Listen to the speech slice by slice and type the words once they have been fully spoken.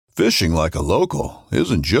Fishing like a local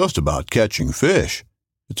isn't just about catching fish.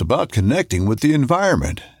 It's about connecting with the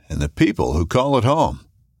environment and the people who call it home.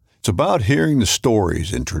 It's about hearing the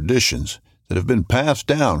stories and traditions that have been passed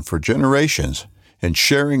down for generations and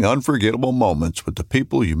sharing unforgettable moments with the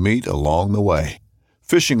people you meet along the way.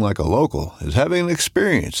 Fishing like a local is having an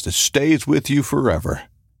experience that stays with you forever.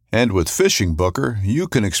 And with Fishing Booker, you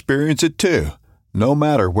can experience it too, no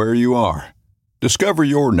matter where you are. Discover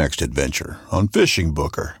your next adventure on Fishing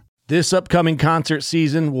Booker. This upcoming concert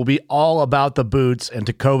season will be all about the boots, and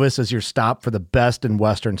Tecovas is your stop for the best in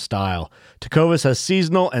Western style. Tecovas has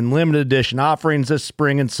seasonal and limited edition offerings this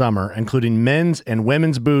spring and summer, including men's and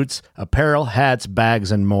women's boots, apparel, hats,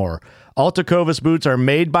 bags, and more. All Tecovas boots are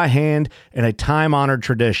made by hand in a time-honored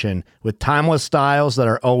tradition with timeless styles that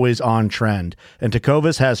are always on trend. And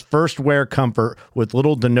Tecovas has first wear comfort with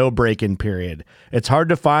little to no break-in period. It's hard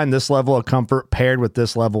to find this level of comfort paired with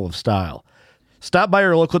this level of style. Stop by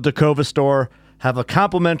your local Tecovas store, have a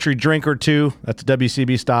complimentary drink or two, that's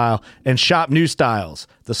WCB style, and shop new styles.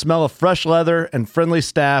 The smell of fresh leather and friendly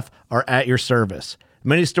staff are at your service.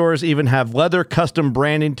 Many stores even have leather custom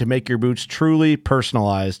branding to make your boots truly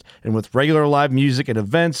personalized. And with regular live music and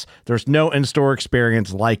events, there's no in-store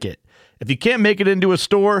experience like it. If you can't make it into a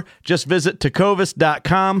store, just visit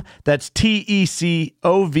tecovas.com. That's TECOVAS.com.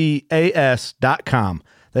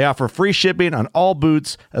 They offer free shipping on all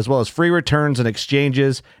boots, as well as free returns and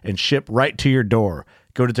exchanges, and ship right to your door.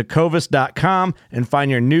 Go to tecovas.com and find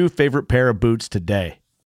your new favorite pair of boots today.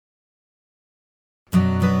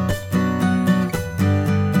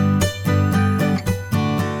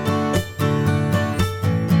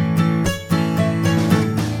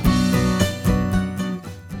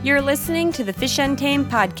 You're listening to the Fish Untamed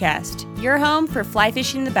podcast, your home for fly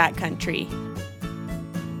fishing the backcountry.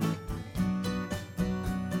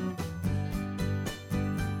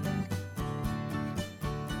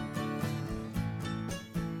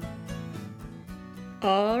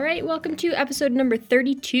 All right, welcome to episode number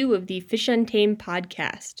 32 of the Fish Untamed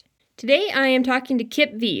podcast. Today I am talking to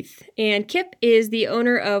Kip Veith, and Kip is the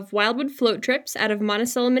owner of Wildwood Float Trips out of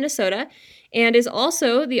Monticello, Minnesota, and is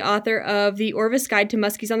also the author of The Orvis Guide to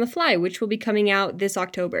Muskies on the Fly, which will be coming out this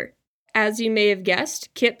October. As you may have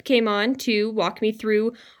guessed, Kip came on to walk me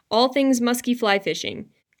through all things muskie fly fishing.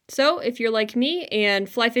 So if you're like me and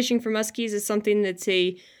fly fishing for muskies is something that's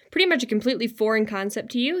pretty much a completely foreign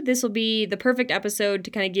concept to you, this will be the perfect episode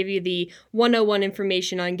to kind of give you the 101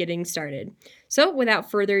 information on getting started. So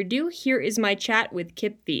without further ado, here is my chat with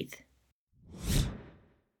Kip Veith.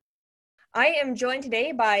 I am joined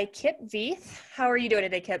today by Kip Veith. How are you doing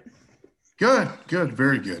today, Kip? Good,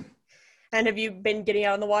 very good. And have you been getting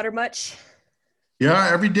out on the water much? Yeah,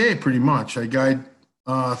 every day pretty much. I guide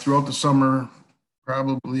throughout the summer,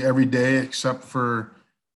 probably every day except for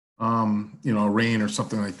rain or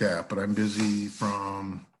something like that. But I'm busy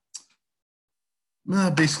from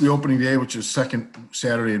basically opening day, which is second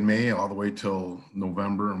Saturday in May, all the way till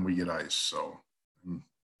November, and we get ice. So I'm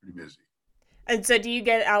pretty busy. And so do you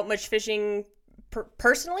get out much fishing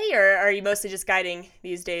personally, or are you mostly just guiding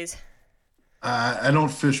these days? I don't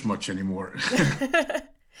fish much anymore.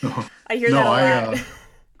 No, I hear that a lot.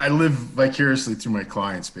 I live vicariously through my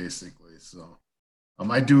clients, basically. So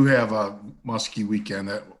I do have a muskie weekend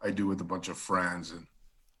that I do with a bunch of friends. And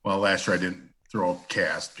last year I didn't throw a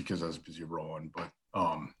cast because I was busy rowing, but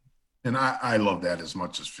and I love that as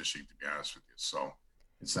much as fishing, to be honest with you. So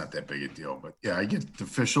it's not that big a deal. But yeah, I get to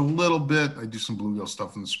fish a little bit. I do some bluegill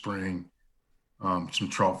stuff in the spring, some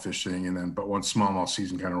trout fishing, but once smallmouth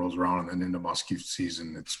season kind of rolls around and then into muskie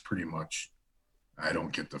season, it's pretty much I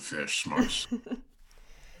don't get to fish much.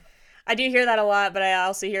 I do hear that a lot, but I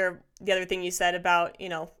also hear the other thing you said about,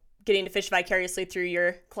 getting to fish vicariously through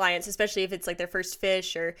your clients, especially if it's like their first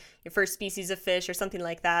fish or your first species of fish or something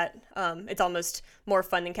like that. It's almost more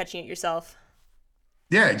fun than catching it yourself.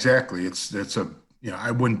 Yeah, exactly.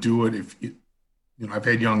 I wouldn't do it if, I've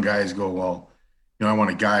had young guys go, well, I want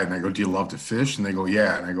to guide. And I go, do you love to fish? And they go,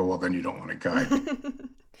 yeah. And I go, well, then you don't want to guide.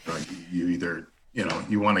 You either,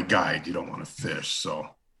 you want to guide, you don't want to fish. So.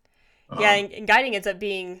 Yeah, and guiding ends up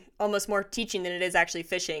being almost more teaching than it is actually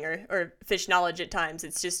fishing or fish knowledge at times.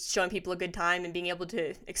 It's just showing people a good time and being able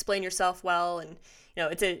to explain yourself well. And,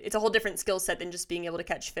 it's a whole different skill set than just being able to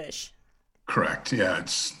catch fish. Correct. Yeah,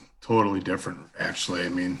 it's totally different, actually. I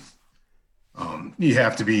mean, you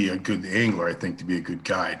have to be a good angler, I think, to be a good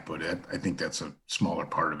guide, but I think that's a smaller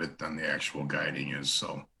part of it than the actual guiding is.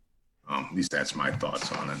 So at least that's my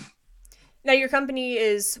thoughts on it. Now, your company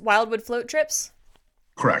is Wildwood Float Trips?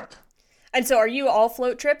 Correct. And so are you all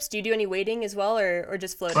float trips? Do you do any wading as well or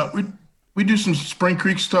just floating? We do some Spring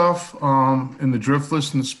Creek stuff in the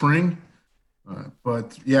driftless in the spring.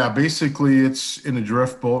 But yeah, basically it's in a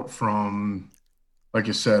drift boat from, like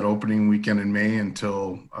I said, opening weekend in May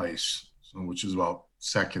until ice, so which is about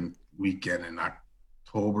second weekend in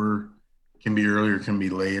October. Can be earlier, can be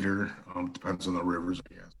later. Depends on the rivers,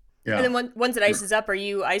 I guess. And Yeah, then once it ices up, are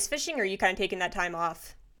you ice fishing or are you kind of taking that time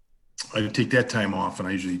off? I take that time off, and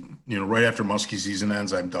I usually, right after muskie season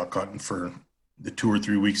ends, I'm duck hunting for the 2 or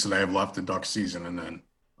 3 weeks that I have left of duck season, and then,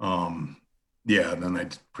 yeah, then I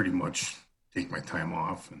pretty much take my time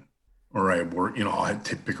off, and or I work, I'll have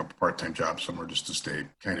to pick up a part time job somewhere just to stay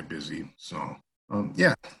kind of busy. So,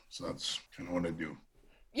 yeah, so that's kind of what I do.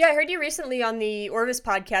 Yeah, I heard you recently on the Orvis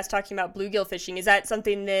podcast talking about bluegill fishing. Is that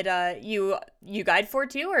something that you guide for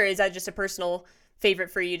too, or is that just a personal favorite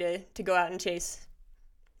for you to go out and chase?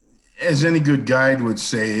 As any good guide would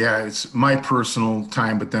say, yeah, it's my personal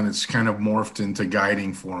time, but then it's kind of morphed into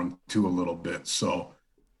guiding for them too a little bit. So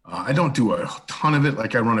I don't do a ton of it.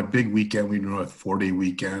 Like I run a big weekend. We do a 4-day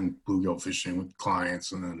weekend bluegill fishing with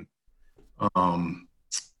clients. And then, um,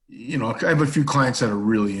 I have a few clients that are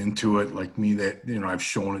really into it, like me, that, I've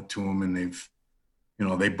shown it to them, and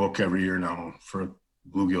they book every year now for a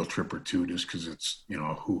bluegill trip or two, just because it's,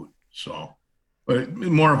 a hoot. So, but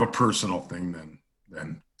more of a personal thing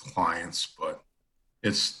than clients, but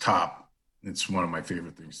it's top. It's one of my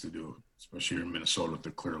favorite things to do, especially here in Minnesota with the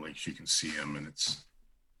Clear Lakes. You can see them, and it's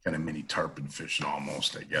kind of mini tarpon fishing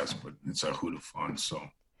almost, I guess, but it's a hoot of fun. So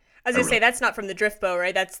I was gonna say that's not from the drift bow,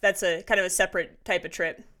 right? That's a kind of a separate type of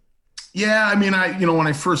trip. yeah, I mean, when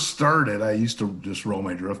I first started, I used to just row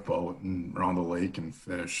my drift boat and around the lake and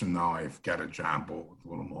fish, and now I've got a john boat with a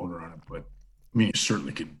little motor on it. But I mean, you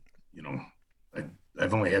certainly could, I,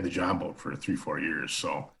 I've only had the john boat for 3-4 years,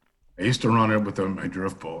 so I used to run it with my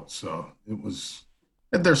drift boat. So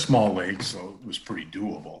they're small lakes, so it was pretty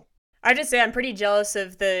doable. I just say I'm pretty jealous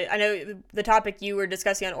of I know the topic you were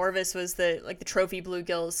discussing on Orvis was the trophy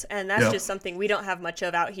bluegills, and that's Yeah. just something we don't have much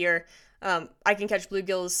of out here. I can catch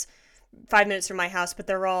bluegills 5 minutes from my house, but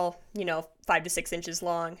they're all 5 to 6 inches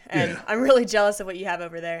long, and Yeah. I'm really jealous of what you have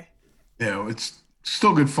over there. Yeah, it's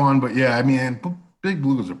still good fun, but yeah, I mean, big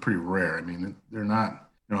bluegills are pretty rare. I mean, they're not,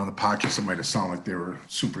 in the pockets, it might have sounded like they were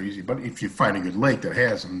super easy, but if you find a good lake that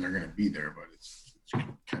has them, they're going to be there. But it's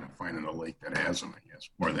kind of finding a lake that has them, I guess,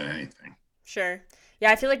 more than anything. Sure.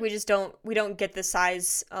 Yeah, I feel like we don't get the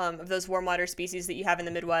size of those warm water species that you have in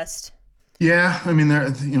the Midwest. Yeah, I mean,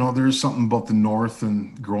 there's something about the north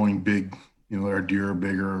and growing big. Our deer are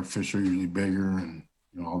bigger, our fish are usually bigger, and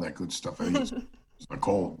all that good stuff. I think it's not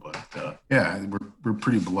cold, but yeah, we're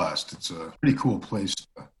pretty blessed. It's a pretty cool place.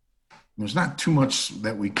 There's not too much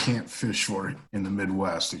that we can't fish for in the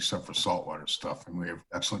Midwest except for saltwater stuff, and we have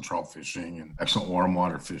excellent trout fishing and excellent warm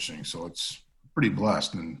water fishing. So it's pretty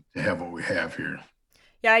blessed and to have what we have here.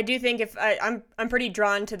 Yeah, I do think I'm pretty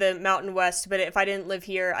drawn to the Mountain West, but if I didn't live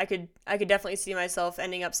here, I could definitely see myself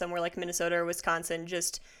ending up somewhere like Minnesota or Wisconsin,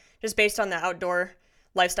 just based on the outdoor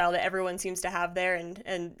lifestyle that everyone seems to have there,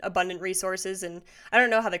 and abundant resources. And I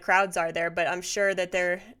don't know how the crowds are there, but I'm sure that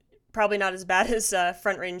they're probably not as bad as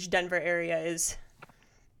Front Range Denver area is.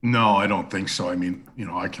 No, I don't think so. I mean,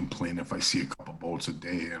 I complain if I see a couple boats a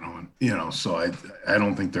day, so I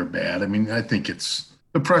don't think they're bad. I mean, I think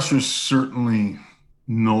the pressure is certainly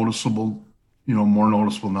noticeable, more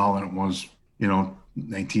noticeable now than it was,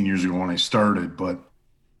 19 years ago when I started. But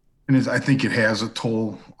I think it has a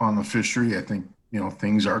toll on the fishery. I think,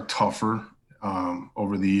 things are tougher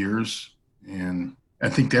over the years. And I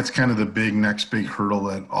think that's kind of the next big hurdle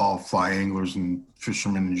that all fly anglers and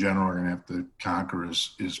fishermen in general are going to have to conquer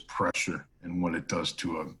is pressure and what it does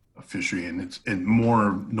to a fishery. And it's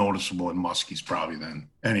more noticeable in muskies probably than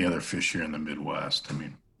any other fish here in the Midwest. I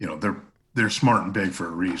mean, they're smart and big for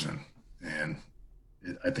a reason. And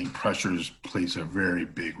I think pressure plays a very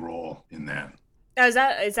big role in that. Now, is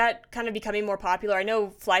that kind of becoming more popular? I know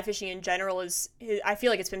fly fishing in general I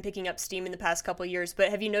feel like it's been picking up steam in the past couple of years, but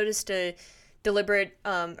have you noticed a deliberate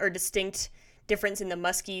or distinct difference in the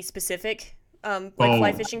muskie specific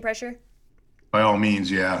fly fishing pressure? By all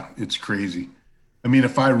means, yeah, it's crazy. I mean,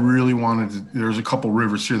 if I really wanted to, there's a couple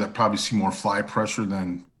rivers here that probably see more fly pressure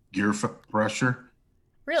than gear pressure.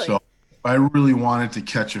 Really? So if I really wanted to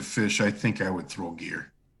catch a fish, I think I would throw gear.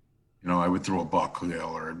 I would throw a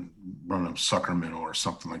bucktail or run a sucker minnow or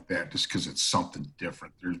something like that, just because it's something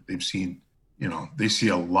different. They've seen, they see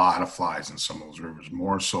a lot of flies in some of those rivers,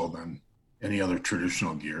 more so than any other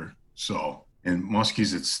traditional gear. So, in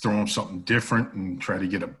muskies, it's throwing something different and try to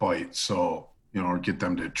get a bite. So, or get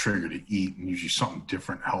them to trigger to eat. And usually something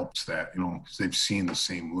different helps that, because they've seen the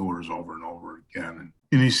same lures over and over again.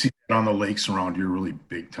 And you see it on the lakes around here really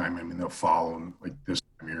big time. I mean, they'll follow, and like this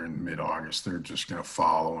time here in mid-August, they're just going to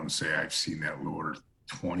follow and say, I've seen that lure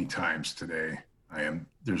 20 times today.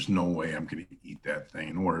 There's no way I'm going to eat that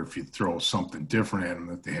thing. Or if you throw something different at them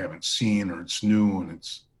that they haven't seen, or it's new, and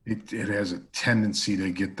it has a tendency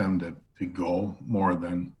to get them to go more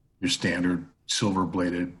than your standard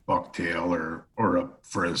silver-bladed bucktail or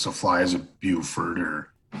for as a fly as a Buford,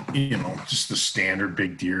 or just the standard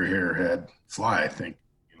big deer hairhead fly. I think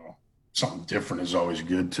something different is always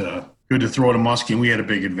good to throw at a muskie. And we had a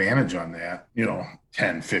big advantage on that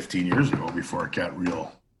 10, 15 years ago before it got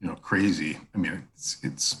real crazy. I mean,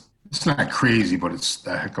 it's not crazy, but it's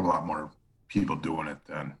a heck of a lot more people doing it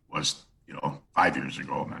than was 5 years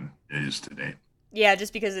ago than it is today. Yeah,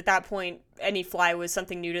 just because at that point any fly was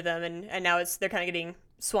something new to them, and now they're kind of getting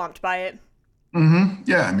swamped by it. Mm-hmm.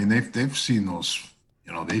 Yeah, I mean they've seen those.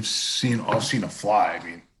 They've seen a fly. I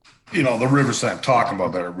mean, the rivers that I'm talking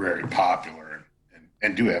about that are very popular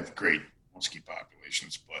and do have great muskie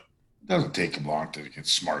populations, but it doesn't take them long to get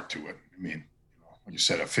smart to it. I mean, like you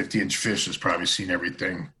said, a 50-inch fish has probably seen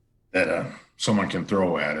everything that someone can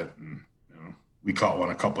throw at it. And we caught one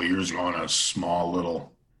a couple of years ago on a small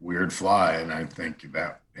little weird fly, and I think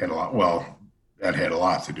that had a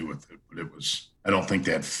lot to do with it. But I don't think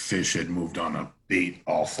that fish had moved on a bait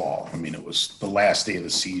all fall. I mean, it was the last day of the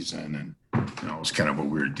season, and it was kind of a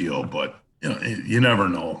weird deal. But you never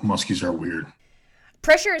know. Muskies are weird.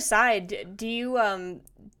 Pressure aside, do you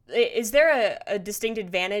is there a distinct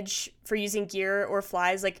advantage for using gear or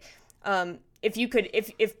flies? Like,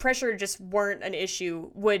 if pressure just weren't an issue,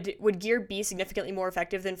 would gear be significantly more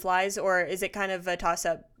effective than flies, or is it kind of a toss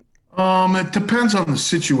up? It depends on the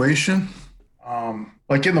situation.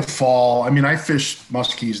 Like in the fall, I mean, I fish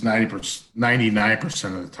muskies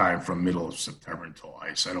 99% of the time from middle of September until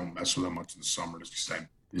ice. I don't mess with them much in the summer just because I'm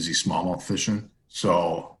busy smallmouth fishing.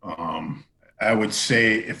 So I would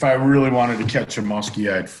say if I really wanted to catch a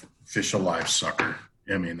muskie, I'd fish a live sucker.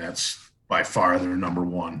 I mean, that's by far their number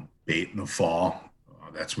one bait in the fall.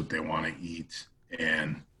 That's what they want to eat.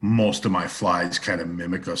 And most of my flies kind of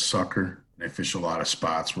mimic a sucker. I fish a lot of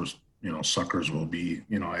spots where suckers will be,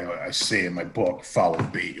 I say in my book, follow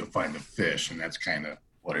bait, you'll find the fish. And that's kind of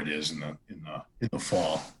what it is in the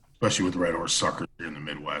fall, especially with red horse suckers here in the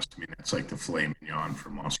Midwest. I mean, that's like the filet mignon for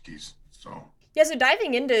muskies. So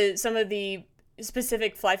diving into some of the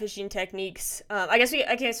specific fly fishing techniques, I guess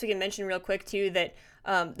we can mention real quick too that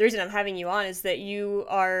the reason I'm having you on is that you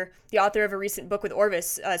are the author of a recent book with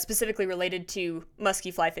Orvis, specifically related to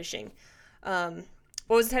muskie fly fishing.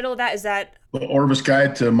 What was the title of that? Is that the Orvis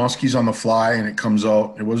Guide to Muskies on the Fly? And it comes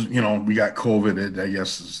out. It was, we got COVID. I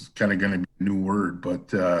guess is kind of going to be a new word,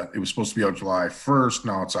 but it was supposed to be out July 1st.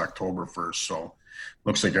 Now it's October 1st. So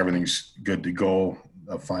looks like everything's good to go.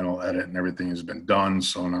 The final edit and everything has been done.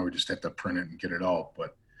 So now we just have to print it and get it out.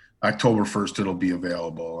 But October 1st, it'll be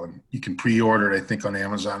available, and you can pre-order it, I think, on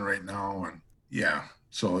Amazon right now. And yeah,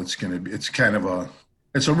 so it's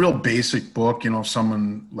a real basic book.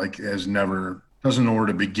 Someone like doesn't know where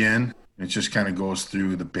to begin. It just kind of goes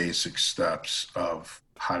through the basic steps of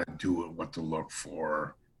how to do it, what to look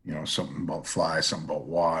for, something about flies, something about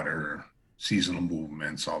water, seasonal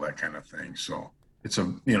movements, all that kind of thing. So I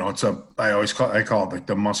call it like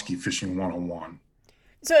the muskie fishing 101.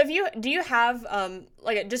 So do you have,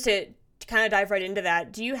 just to kind of dive right into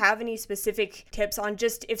that, do you have any specific tips on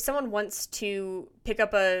just if someone wants to pick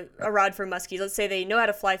up a rod for muskies? Let's say they know how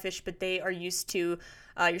to fly fish, but they are used to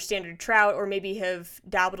your standard trout, or maybe have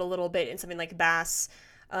dabbled a little bit in something like bass.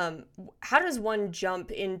 How does one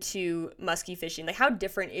jump into muskie fishing? Like, how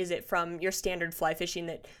different is it from your standard fly fishing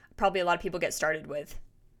that probably a lot of people get started with?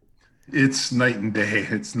 It's night and day.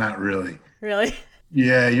 It's not really. Really?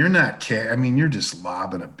 Yeah, you're not you're just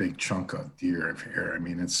lobbing a big chunk of deer of hair. I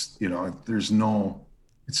mean, it's, it's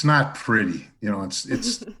not pretty.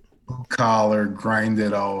 It's blue collar, grind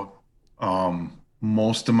it out.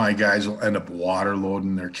 Most of my guys will end up water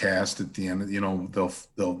loading their cast at the end.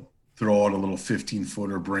 They'll throw out a little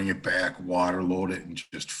 15-footer, bring it back, water load it, and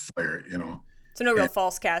just fire it, So no real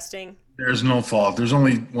false casting? There's no fault. There's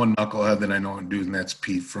only one knucklehead that I know and do, and that's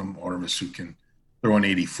Pete from Orvis, who can throw an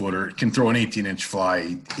 80-footer. Can throw an 18-inch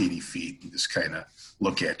fly 80 feet and just kind of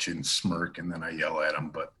look at you and smirk, and then I yell at him.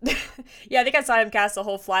 But yeah, I think I saw him cast a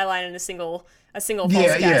whole fly line in a single false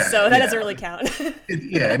cast, so that doesn't really count.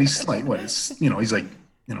 And he's like, he's like,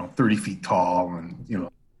 30 feet tall, and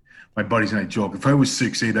my buddies and I joke, if I was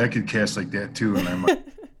 6'8", I could cast like that too, and I'm like,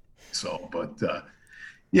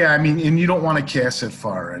 yeah, I mean, and you don't want to cast that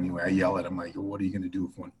far anyway. I yell at him like, what are you going to do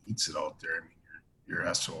if one eats it out there? I mean,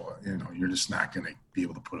 you're SOL. You're just not going to be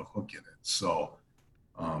able to put a hook in it. So,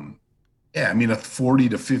 yeah, I mean, a 40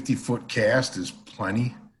 to 50 foot cast is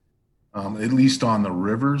plenty. At least on the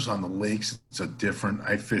rivers. On the lakes, it's a different.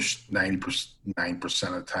 I fish 99%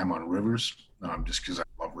 of the time on rivers, just because I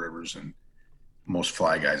love rivers, and most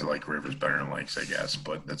fly guys like rivers better than lakes, I guess.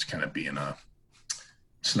 But that's kind of being a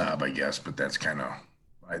snob, I guess. But that's kind of,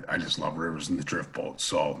 I just love rivers and the drift boat,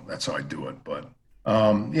 so that's how I do it. But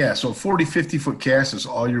yeah, so 40, 50 foot cast is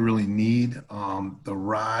all you really need. The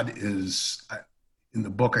rod is, in the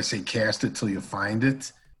book, I say cast it till you find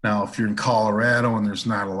it. Now, if you're in Colorado and there's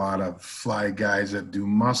not a lot of fly guys that do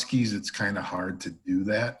muskies, it's kind of hard to do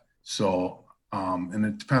that. So, and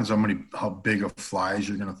it depends on how big of flies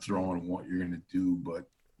you're going to throw and what you're going to do. But,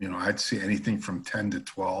 I'd say anything from 10 to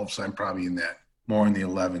 12. So I'm probably more in the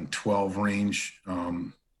 11, 12 range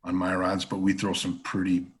on my rods. But we throw some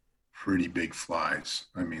pretty big flies.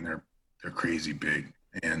 I mean, they're crazy big.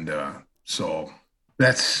 And so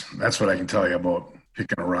that's what I can tell you about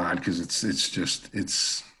picking a rod, because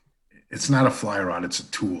it's not a fly rod, it's a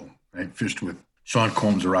tool. I fished with Sean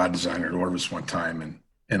Combs, a rod designer at Orvis one time,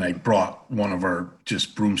 and I brought one of our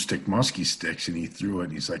just broomstick muskie sticks, and he threw it,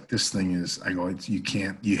 and he's like, this thing is, I go,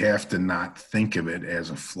 you have to not think of it as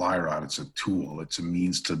a fly rod. It's a tool. It's a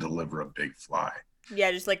means to deliver a big fly.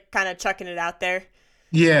 Yeah, just like kind of chucking it out there.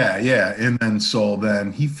 Yeah. And then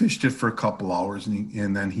he fished it for a couple hours,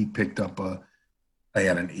 and then he picked up I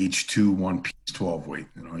had an H2 one-piece 12 weight.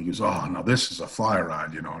 He goes, oh, no, this is a fly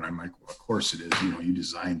rod, and I'm like, well, of course it is. You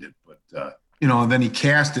designed it. But, and then he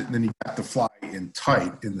cast it, and then he got the fly in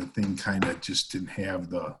tight, and the thing kind of just didn't have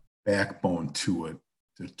the backbone to it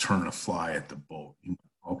to turn a fly at the boat.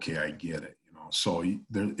 Okay, I get it. So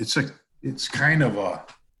it's a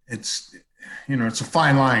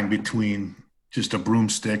fine line between just a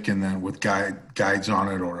broomstick and then with guides on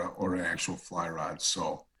it or an actual fly rod.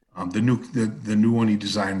 So, the new one he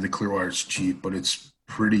designed, the Clearwater, is cheap, but it's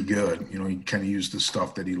pretty good. He kind of used the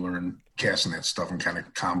stuff that he learned casting that stuff and kind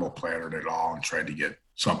of combo plattered it all and tried to get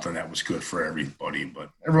something that was good for everybody. But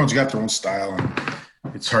everyone's got their own style,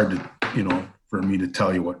 and it's hard to, for me to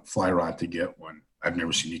tell you what fly rod to get when I've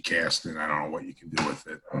never seen you cast and I don't know what you can do with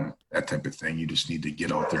it. That type of thing. You just need to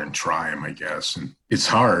get out there and try them, I guess. And it's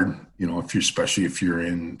hard, especially if you're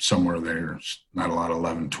in somewhere there's not a lot of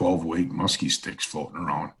 11, 12 weight muskie sticks floating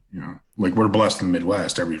around. Like we're blessed in the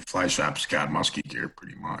Midwest. Every fly shop's got muskie gear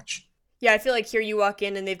pretty much. Yeah, I feel like here you walk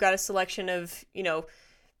in and they've got a selection of,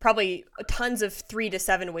 probably tons of 3 to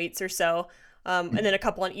 7 weights or so. And then a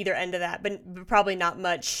couple on either end of that, but probably not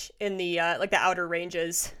much in the like the outer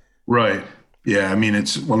ranges. Right. Yeah, I mean,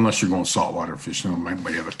 unless you're going saltwater fishing,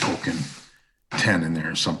 might have a token 10 in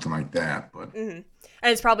there or something like that. But and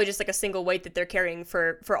it's probably just like a single weight that they're carrying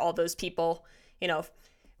for all those people.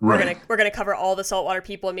 Right. We're gonna cover all the saltwater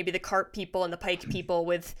people and maybe the carp people and the pike people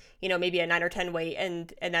with maybe a 9 or 10 weight,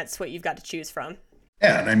 and that's what you've got to choose from.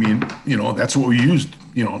 Yeah, and I mean, that's what we used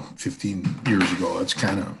 15 years ago. That's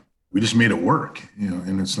we just made it work.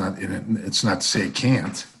 And it's not to say it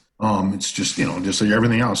can't. It's just, just like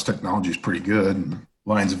everything else, technology is pretty good. And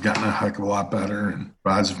lines have gotten a heck of a lot better, and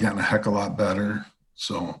rods have gotten a heck of a lot better.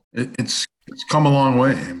 So it's come a long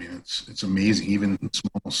way. I mean, it's amazing, even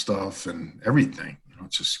small stuff and everything.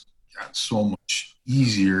 It's just got so much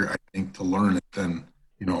easier, I think, to learn it than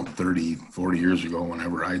 30, 40 years ago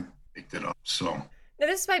whenever I picked it up. So now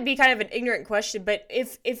this might be kind of an ignorant question, but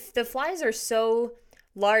if the flies are so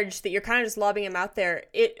large that you're kind of just lobbing them out there,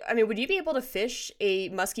 would you be able to fish a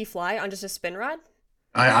musky fly on just a spin rod?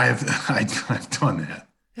 I've done that.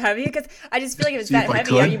 Have you? Because I just feel like if it's that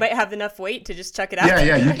heavy, you might have enough weight to just chuck it out.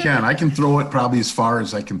 Yeah, you can. I can throw it probably as far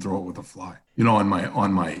as I can throw it with a fly. On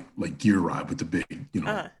my like gear rod with the big,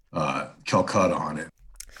 Calcutta on it.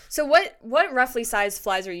 So what roughly size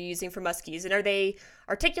flies are you using for muskies? And are they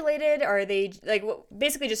articulated? Or are they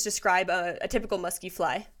basically just describe a typical muskie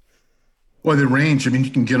fly? Well, they range. I mean, you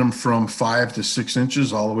can get them from 5 to 6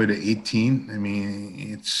 inches all the way to 18. I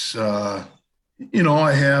mean, it's, I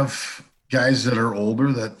have guys that are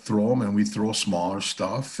older that throw them, and we throw smaller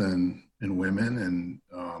stuff and women.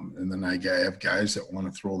 And then I have guys that want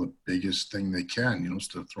to throw the biggest thing they can,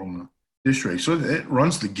 instead of throwing a dish rake. So it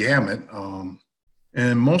runs the gamut.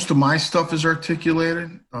 And most of my stuff is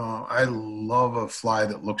articulated. I love a fly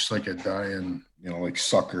that looks like a dying, like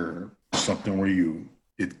sucker, something where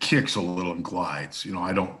it kicks a little and glides.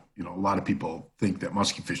 I don't, a lot of people think that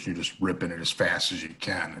musky fishing, you're just ripping it as fast as you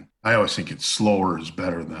can. And I always think it's slower is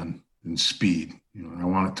better than speed. I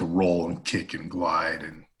want it to roll and kick and glide,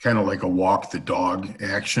 and kind of like a walk the dog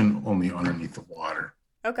action, only underneath the water.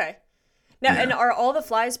 Okay. Now, and are all the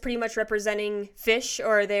flies pretty much representing fish,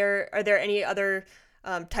 or are there any other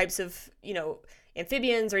types of,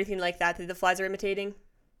 amphibians or anything like that the flies are imitating?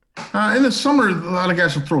 In the summer, a lot of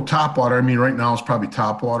guys will throw topwater. I mean, right now it's probably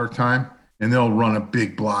topwater time, and they'll run a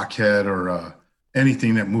big blockhead or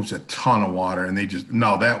anything that moves a ton of water, and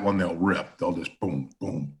that one they'll rip. They'll just boom,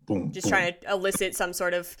 boom, boom. Just boom. trying to elicit some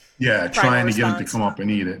sort of trying to response. get them to come up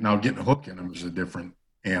and eat it. Now, getting a hook in them is a different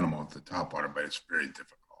animal at the topwater, but it's very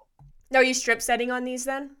difficult. Now, are you strip setting on these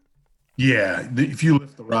then? Yeah, if you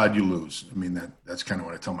lift the rod, you lose. I mean, that's kind of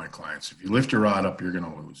what I tell my clients. If you lift your rod up, you're going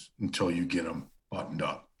to lose until you get them buttoned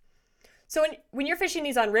up. So when you're fishing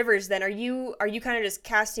these on rivers, then are you kind of just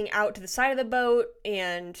casting out to the side of the boat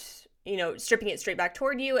and stripping it straight back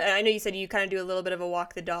toward you? And I know you said you kind of do a little bit of a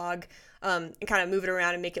walk the dog, and kind of move it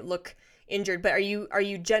around and make it look injured. But are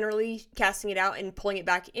you generally casting it out and pulling it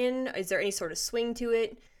back in? Is there any sort of swing to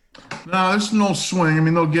it? No, there's no swing. I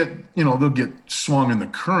mean, they'll get swung in the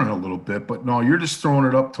current a little bit, but no, you're just throwing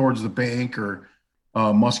it up towards the bank. Or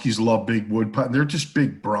muskies love big wood pot. They're just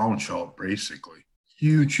big brown trout, basically.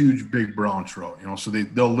 Huge, big brown trout. So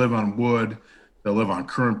they'll live on wood. They'll live on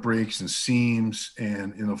current breaks and seams.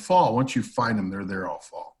 And in the fall, once you find them, they're there all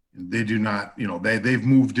fall. And they do not, they've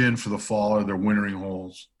moved in for the fall or their wintering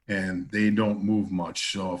holes, and they don't move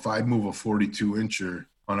much. So if I move a 42-incher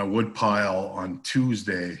on a wood pile on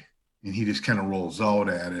Tuesday and he just kind of rolls out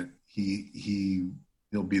at it,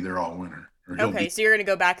 he'll be there all winter. Okay, so you're going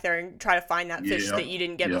to go back there and try to find that fish that you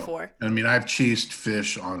didn't get before. I mean, I've chased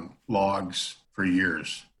fish on logs for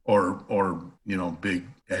years, or big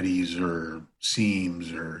eddies or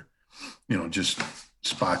seams, or just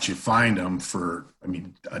spots you find them for,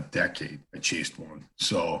 a decade. I chased one.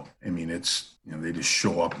 So, it's, they just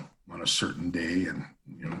show up on a certain day, and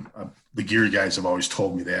the gear guys have always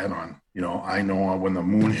told me that I know when the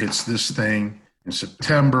moon hits this thing in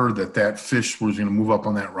September that fish was going to move up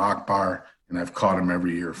on that rock bar, and I've caught them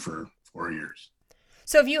every year for 4 years.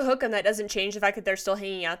 So if you hook them, that doesn't change the fact that they're still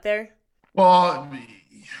hanging out there? Well,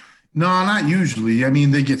 no, not usually. I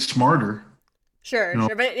mean, they get smarter. Sure,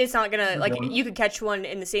 but it's not gonna, you could catch one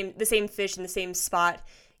in the same fish in the same spot,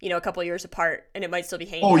 a couple of years apart, and it might still be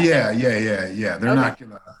hanging. Oh yeah. They're not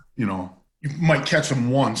gonna, you might catch them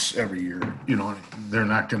once every year. They're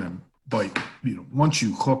not gonna bite. Once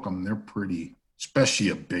you hook them, they're pretty, especially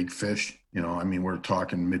a big fish. We're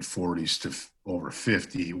talking mid 40s to over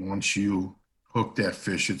 50. Once you hook that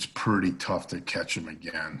fish, it's pretty tough to catch them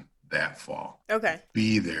again that fall. Okay.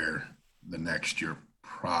 Be there the next year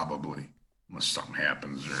probably, unless something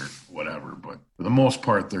happens or whatever. But for the most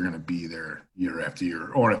part, they're going to be there year after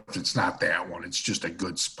year. Or if it's not that one, it's just a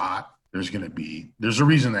good spot. There's a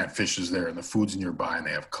reason that fish is there, and the food's nearby, and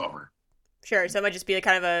they have cover. Sure. So it might just be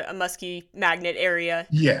kind of a musky magnet area.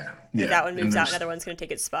 Yeah. If that one moves out, another one's going to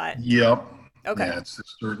take its spot. Yep. Okay. Yeah,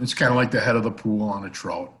 it's kind of like the head of the pool on a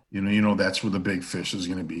trout. That's where the big fish is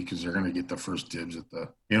going to be, because they're going to get the first dibs at the,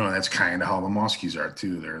 that's kind of how the muskies are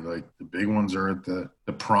too. They're like, the big ones are at the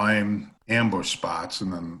prime ambush spots,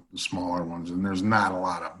 and then the smaller ones. And there's not a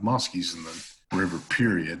lot of muskies in the river,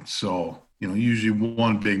 period. So, usually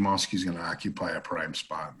one big muskie is going to occupy a prime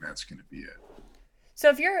spot, and that's going to be it. So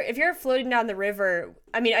if you're floating down the river,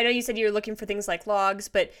 I know you said you're looking for things like logs,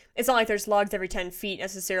 but it's not like there's logs every 10 feet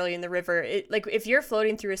necessarily in the river. If you're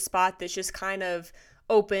floating through a spot that's just kind of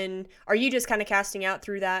open, are you just kind of casting out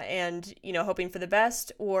through that and, hoping for the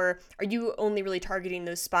best? Or are you only really targeting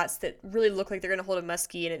those spots that really look like they're going to hold a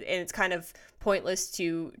muskie, and it's kind of pointless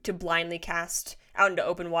to blindly cast out into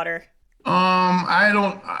open water? I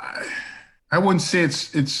wouldn't say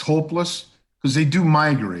it's hopeless, because they do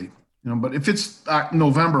migrate. But if it's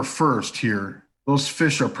November 1st here, those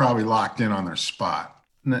fish are probably locked in on their spot.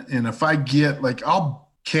 And if I get, I'll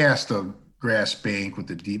cast a grass bank with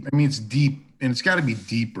the deep. It's deep, and it's got to be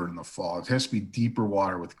deeper in the fall. It has to be deeper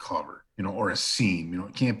water with cover, or a seam.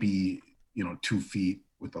 It can't be, 2 feet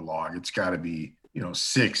with a log. It's got to be,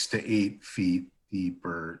 6 to 8 feet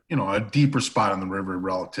deeper, a deeper spot on the river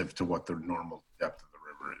relative to what the normal depth of the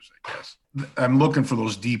river is, I guess. I'm looking for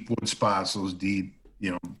those deep wood spots, those deep,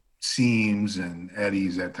 seams and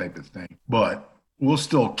eddies, that type of thing. But we'll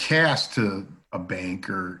still cast to a bank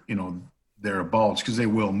or, thereabouts, because they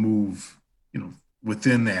will move,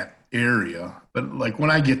 within that area. But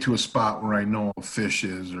when I get to a spot where I know a fish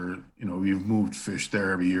is, or, we've moved fish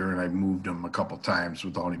there every year, and I've moved them a couple times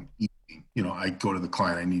without him eating, I go to the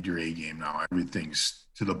client, I need your A game now. Everything's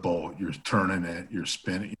to the boat. You're turning it, you're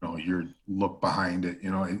spinning, you're look behind it,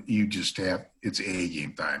 you just have, it's A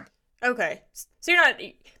game time. Okay. So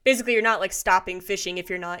you're not stopping fishing if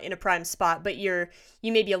you're not in a prime spot, but you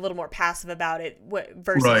may be a little more passive about it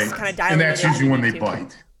versus kind of dialing. And that's usually when they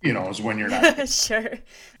bite. is when you're not. Sure.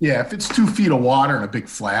 Yeah, if it's 2 feet of water in a big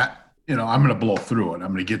flat, I'm going to blow through it.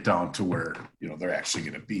 I'm going to get down to where, they're actually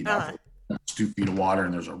going to be. Now, if it's 2 feet of water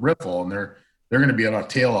and there's a riffle, and they're going to be on a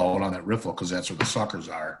tail out on that riffle because that's where the suckers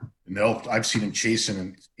are. And I've seen them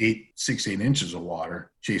chasing in 6, 8 inches of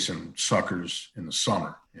water, chasing suckers in the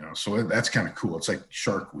summer, so that's kind of cool. It's like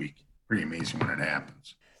Shark Week. Pretty amazing when it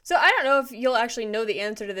happens. So I don't know if you'll actually know the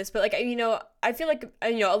answer to this, but like, I feel like,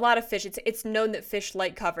 a lot of fish, it's known that fish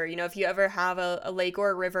like cover. If you ever have a lake or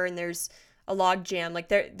a river and there's a log jam, like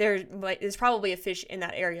there's probably a fish in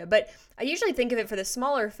that area. But I usually think of it for the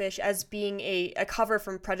smaller fish as being a cover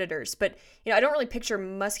from predators. But, I don't really picture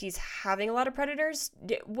muskies having a lot of predators.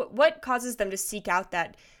 What causes them to seek out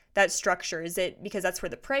that structure? Is it because that's where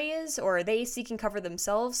the prey is, or are they seeking cover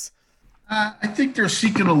themselves? I think they're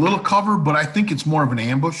seeking a little cover, but I think it's more of an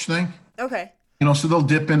ambush thing. Okay. So they'll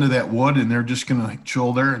dip into that wood and they're just going to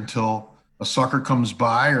chill there until a sucker comes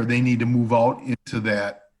by, or they need to move out into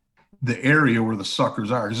the area where the suckers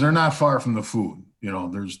are, because they're not far from the food.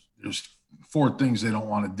 There's 4 things they don't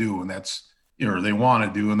want to do, and that's, or they want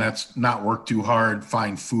to do, and that's not work too hard,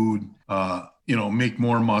 find food, make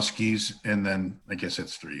more muskies, and then I guess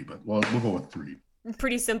that's 3, but we'll go with 3.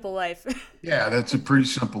 Pretty simple life. Yeah, that's a pretty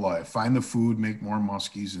simple life. Find the food, make more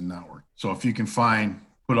muskies, and not work. So if you can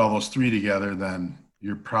put all those 3 together, then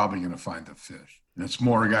you're probably going to find the fish. And it's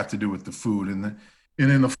more got to do with the food. And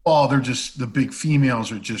in the fall, the big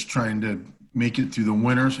females are just trying to make it through the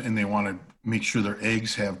winters, and they want to make sure their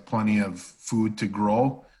eggs have plenty of food to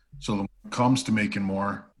grow. So when it comes to making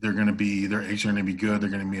more, their eggs are going to be good. They're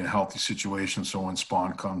going to be in a healthy situation. So when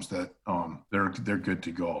spawn comes, that they're good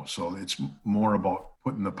to go. So it's more about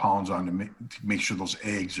putting the pounds on to make sure those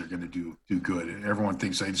eggs are going to do good. Everyone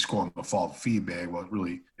thinks they just go in the fall feed bag. Well,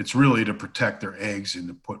 it's really to protect their eggs and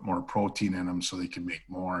to put more protein in them so they can make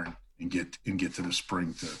more and get to the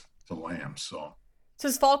spring to lambs. So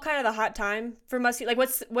is fall kind of the hot time for muskie? Like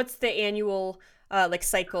what's the annual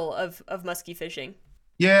cycle of muskie fishing?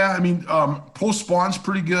 Yeah, post spawn's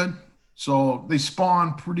pretty good. So they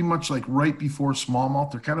spawn pretty much like right before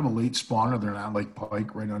smallmouth. They're kind of a late spawner. They're not like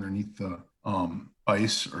pike right underneath the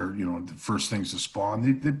ice or, the first things to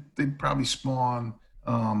spawn. They probably spawn.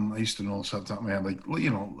 I used to know this off the top of my head,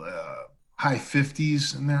 high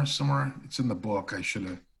 50s in there somewhere. It's in the book. I should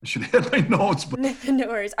have had my notes. But no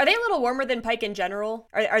worries. Are they a little warmer than pike in general?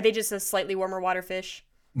 Are they just a slightly warmer water fish?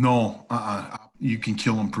 No, you can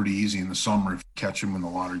kill them pretty easy in the summer if you catch them when the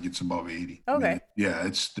water gets above 80. Okay.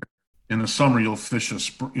 It's in the summer you'll fish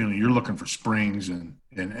you're looking for springs and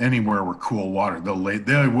anywhere where cool water.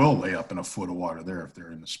 They will lay up in a foot of water there if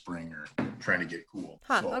they're in the spring or trying to get cool.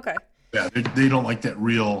 Huh. So, okay. Yeah, they don't like that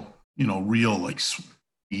real like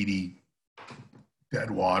 80 dead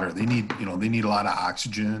water. They need a lot of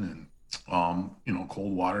oxygen and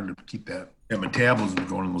cold water to keep that metabolism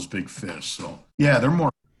going in those big fish. So yeah, they're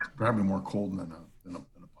probably more cold than a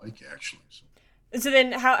pike actually. So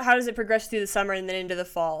then how does it progress through the summer and then into the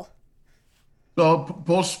fall? So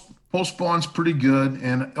post spawn's pretty good,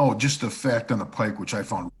 and just the fact on the pike, which I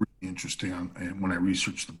found really interesting when I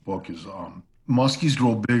researched the book, is muskies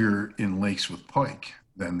grow bigger in lakes with pike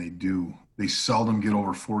than they do. They seldom get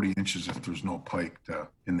over 40 inches if there's no pike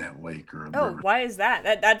in that lake or a river. Why is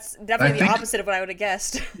that? That's definitely the opposite of what I would have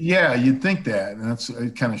guessed. Yeah, you'd think that, and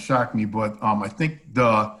it kind of shocked me. But I think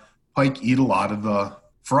the pike eat a lot of the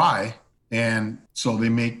fry, and so they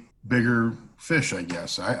make bigger fish. I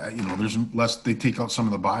guess there's less. They take out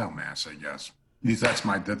some of the biomass. I guess at least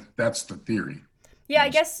that's the theory. Yeah, I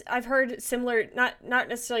guess I've heard similar. Not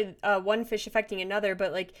necessarily one fish affecting another,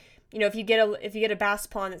 but like. If you get a bass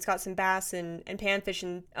pond that's got some bass and panfish,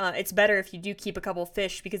 and it's better if you do keep a couple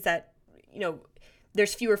fish because that,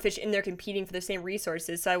 there's fewer fish in there competing for the same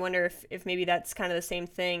resources. So I wonder if maybe that's kind of the same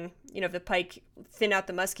thing. If the pike thin out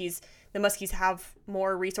the muskies have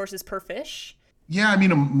more resources per fish. Yeah, a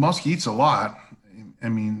muskie eats a lot.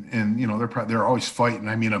 They're always fighting.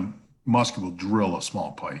 A muskie will drill a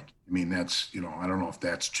small pike. That's I don't know if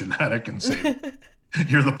that's genetic and say.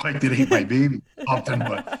 You're the pike that ate my baby, often,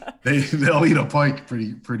 but they'll eat a pike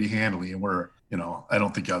pretty handily. And I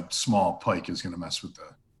don't think a small pike is going to mess with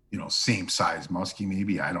the, same size muskie.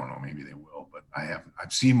 Maybe, I don't know, maybe they will, but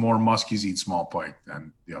I've seen more muskies eat small pike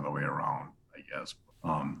than the other way around, I guess.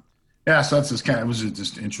 So that's it was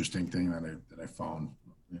just an interesting thing that I found,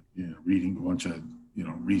 reading a bunch of,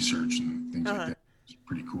 research and things like that. It's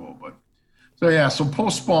pretty cool. But so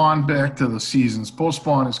post spawn, back to the seasons. Post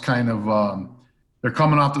spawn is kind of, they're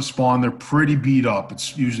coming off the spawn. They're pretty beat up.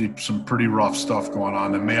 It's usually some pretty rough stuff going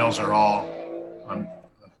on. The males are all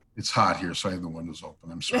it's hot here, so I have the windows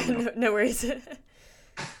open. I'm sorry. No worries.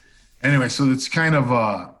 Anyway, so it's kind of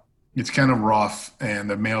rough, and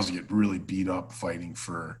the males get really beat up fighting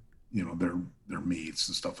for their mates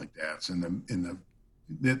and stuff like that. So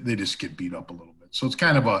they just get beat up a little bit. So it's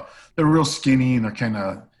kind of they're real skinny and they're kind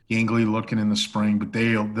of gangly looking in the spring, but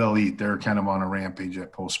they'll eat. They're kind of on a rampage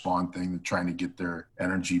at post spawn thing. They're trying to get their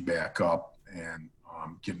energy back up and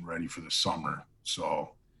getting ready for the summer. So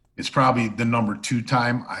it's probably the number 2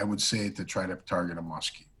 time I would say to try to target a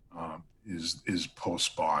muskie is post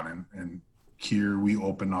spawn. And here we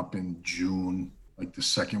open up in June, like the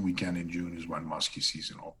second weekend in June is when muskie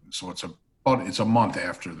season opens. So it's a month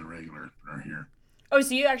after the regular are here. Oh,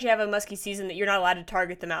 so you actually have a muskie season that you're not allowed to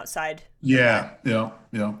target them outside. Yeah.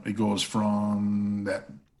 It goes from that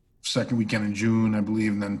second weekend in June, I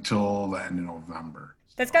believe, and then until the end of November.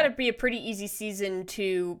 That's got to be a pretty easy season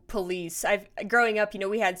to police. Growing up,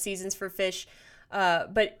 we had seasons for fish,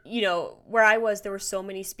 but where I was, there were so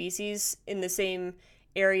many species in the same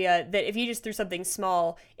area that if you just threw something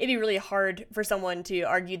small, it'd be really hard for someone to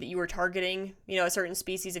argue that you were targeting, a certain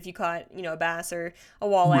species if you caught, a bass or a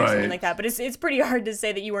walleye or something like that. But it's pretty hard to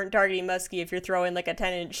say that you weren't targeting muskie if you're throwing like a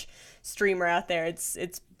 10-inch streamer out there. It's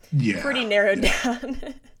pretty narrowed down.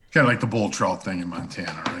 Kind of like the bull trout thing in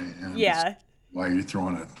Montana, right? And yeah. Why you're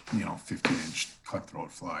throwing a 15-inch cutthroat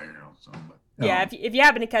fly or something. But, yeah, if you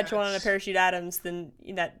happen to catch one on a parachute Adams, then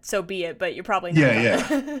that so be it. But you're probably not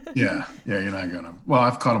yeah. You're not gonna. Well,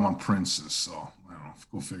 I've caught them on Princes, so I don't know.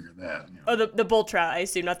 Go figure that. Oh, the bull trout, I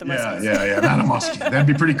assume, not the muskie. Yeah, not a muskie. That'd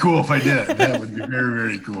be pretty cool if I did. That would be very,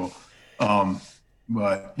 very cool.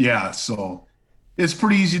 But yeah, so it's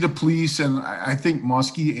pretty easy to police, and I think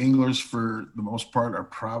muskie anglers, for the most part, are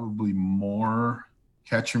probably more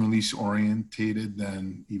catch and release orientated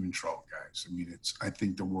than even trout guys. I mean, I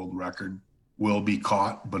think the world record will be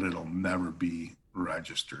caught, but it'll never be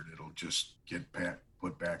registered. It'll just get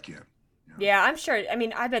put back in. Yeah, I'm sure. I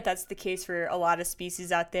mean, I bet that's the case for a lot of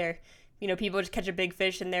species out there. People just catch a big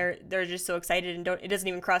fish and they're just so excited and it doesn't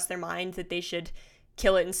even cross their mind that they should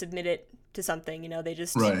kill it and submit it to something. They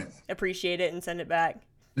just appreciate it and send it back.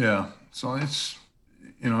 Yeah. So it's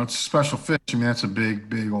a special fish. I mean, that's a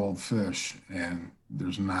big old fish, and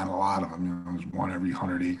there's not a lot of them. There's one every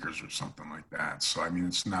 100 acres or something like that. So I mean,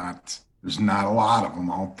 there's not a lot of them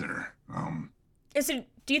out there. So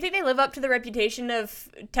do you think they live up to the reputation of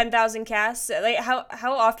 10,000 casts? Like, how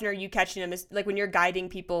often are you catching them? Like, when you're guiding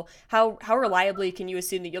people, how reliably can you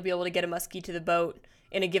assume that you'll be able to get a muskie to the boat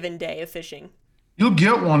in a given day of fishing? You'll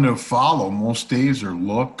get one to follow most days, or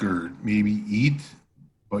look, or maybe eat,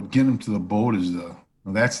 but getting them to the boat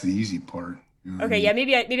that's the easy part. Okay, yeah,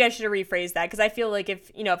 maybe I should have rephrased that, because I feel like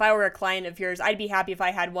if I were a client of yours, I'd be happy if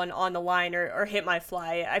I had one on the line or hit my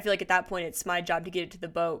fly. I feel like at that point it's my job to get it to the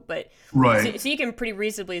boat, but so you can pretty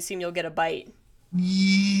reasonably assume you'll get a bite.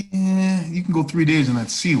 Yeah, you can go 3 days and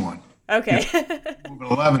not see one. Okay.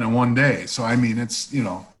 11 in one day. So I mean, it's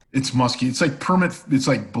musky. It's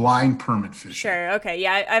like blind permit fishing. Sure. Okay.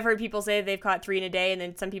 Yeah, I've heard people say they've caught 3 in a day, and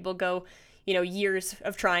then some people go, years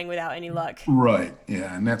of trying without any luck. Right.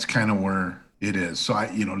 Yeah, and that's kind of where it is. So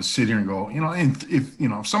to sit here and go, and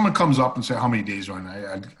if someone comes up and say, how many days on,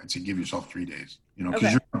 I'd say give yourself 3 days,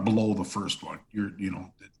 because you're below the first one.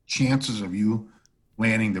 The chances of you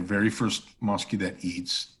landing the very first muskie that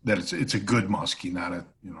eats, that it's a good muskie, not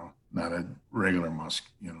a regular musk,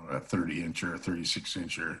 a 30-incher, a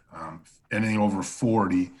 36-incher, anything over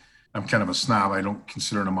 40. I'm kind of a snob. I don't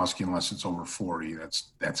consider it a muskie unless it's over 40.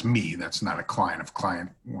 That's me. That's not a client. If a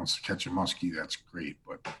client wants to catch a muskie, that's great.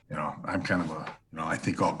 But, I'm kind of I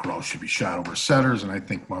think all grouse should be shot over setters, and I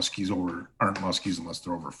think muskies aren't muskies unless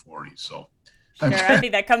they're over 40. So. Sure, I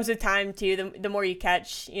think that comes with time too. The more you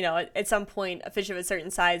catch, at some point, a fish of a certain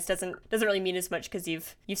size doesn't really mean as much because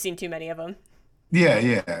you've seen too many of them.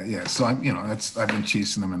 Yeah. So I've been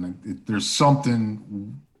chasing them, and there's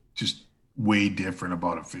something just way different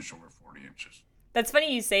about a fish over 40 inches. That's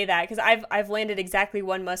funny you say that, because I've landed exactly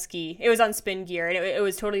one muskie. It was on spin gear, and it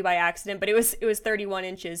was totally by accident, but it was 31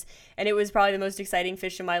 inches, and it was probably the most exciting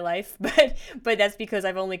fish in my life. But that's because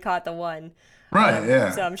I've only caught the one. Right.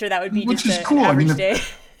 Yeah. So I'm sure that would be which just is cool. An average day.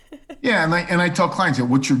 Yeah, and I tell clients,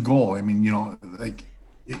 what's your goal? I mean, you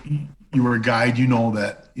were a guide.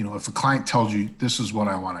 That if a client tells you this is what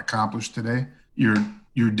I want to accomplish today, your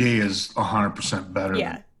day is 100% better.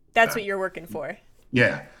 Yeah, that's what you're working for.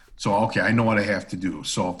 Yeah. So, okay, I know what I have to do.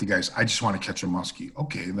 So if the guy's, I just want to catch a muskie.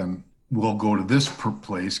 Okay, then we'll go to this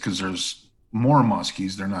place because there's more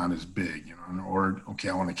muskies. They're not as big, or, okay,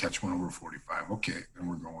 I want to catch one over 45. Okay, then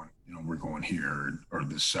we're going here or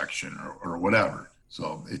this section or whatever.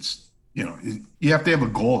 So you have to have a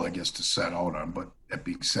goal, I guess, to set out on. But that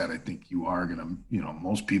being said, I think you are going to,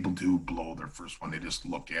 most people do blow their first one. They just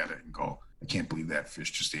look at it and go, I can't believe that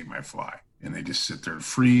fish just ate my fly. And they just sit there and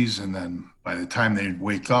freeze. And then by the time they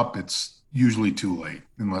wake up, it's usually too late,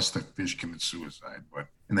 unless the fish commits suicide.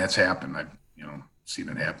 And that's happened. I've, seen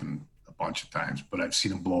it happen a bunch of times, but I've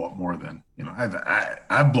seen them blow up more than,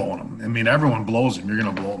 I've blown them. I mean, everyone blows them. You're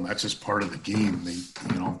going to blow them. That's just part of the game.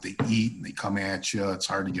 They eat and they come at you. It's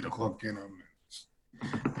hard to get a hook in them.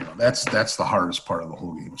 That's the hardest part of the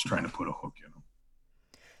whole game, is trying to put a hook in them.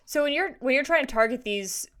 So when you're trying to target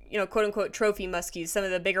these, quote unquote trophy muskies, some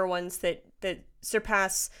of the bigger ones that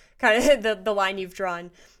surpass kind of the line you've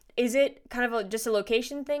drawn, is it kind of just a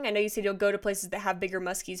location thing? I know you said you'll go to places that have bigger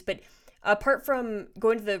muskies, but apart from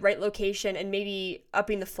going to the right location and maybe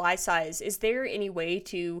upping the fly size, is there any way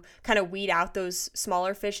to kind of weed out those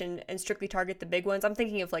smaller fish and strictly target the big ones? I'm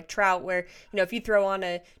thinking of like trout, where, if you throw on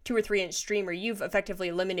a 2 or 3 inch streamer, you've effectively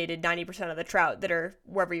eliminated 90% of the trout that are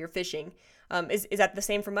wherever you're fishing. Is that the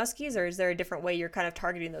same for muskies, or is there a different way you're kind of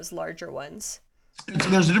targeting those larger ones?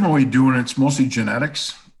 There's a different way of doing it. It's mostly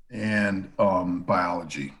genetics and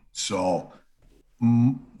biology. So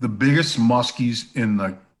the biggest muskies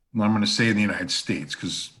I'm going to say in the United States,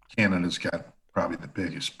 because Canada's got probably the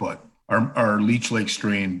biggest, but are Leech Lake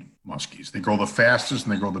strain muskies. They grow the fastest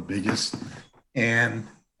and they grow the biggest, and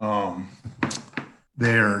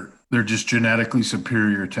they're just genetically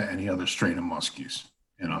superior to any other strain of muskies.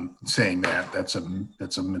 And I'm saying that's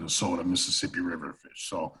a Minnesota, Mississippi River fish.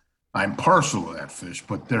 So I'm partial to that fish,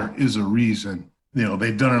 but there is a reason.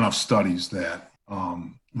 They've done enough studies that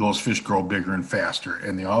those fish grow bigger and faster.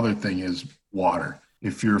 And the other thing is water.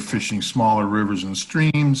 If you're fishing smaller rivers and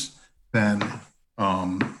streams, then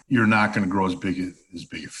you're not going to grow as big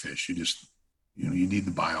a fish. You just, you need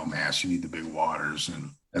the biomass, you need the big waters.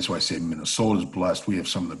 And that's why I say Minnesota's blessed. We have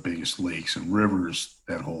some of the biggest lakes and rivers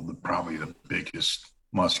that hold probably the biggest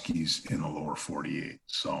muskies in the lower 48.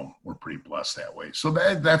 So we're pretty blessed that way. So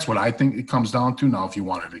that's what I think it comes down to. Now, if you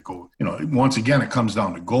wanted to go, once again, it comes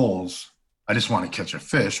down to goals. I just want to catch a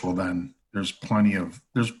fish. Well, then there's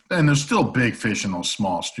there's still big fish in those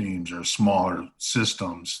small streams or smaller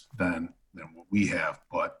systems than what we have.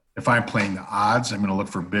 But if I'm playing the odds, I'm going to look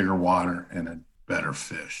for bigger water and a better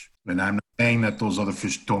fish. And I'm not saying that those other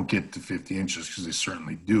fish don't get to 50 inches, because they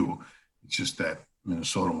certainly do. It's just that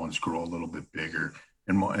Minnesota ones grow a little bit bigger,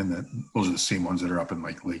 and those are the same ones that are up in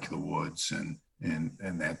like Lake of the Woods and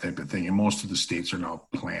that type of thing. And most of the states are now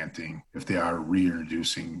planting, if they are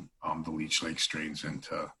reintroducing the Leech Lake strains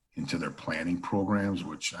into their planting programs,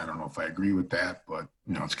 which I don't know if I agree with that, but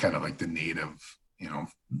it's kind of like the native,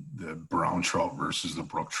 the brown trout versus the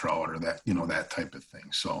brook trout, or that, that type of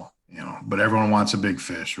thing. So, but everyone wants a big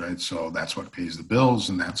fish, right? So that's what pays the bills,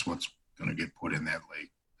 and that's what's going to get put in that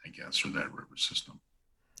lake, I guess, or that river system.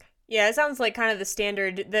 Yeah, it sounds like kind of the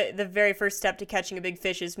standard, the very first step to catching a big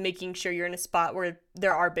fish is making sure you're in a spot where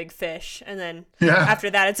there are big fish. And then after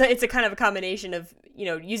that, it's a kind of a combination of,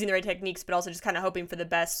 using the right techniques, but also just kind of hoping for the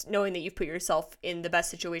best, knowing that you've put yourself in the best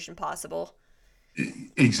situation possible.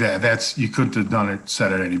 Exactly. You couldn't have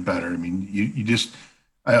said it any better. I mean,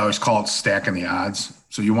 I always call it stacking the odds.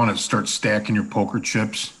 So you want to start stacking your poker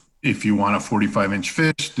chips. If you want a 45-inch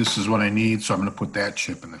fish, this is what I need. So I'm going to put that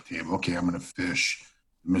chip on the table. Okay, I'm going to fish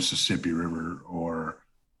Mississippi River or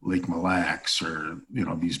Lake Mille Lacs, or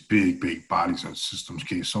these big bodies of systems.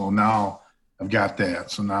 Okay, so now I've got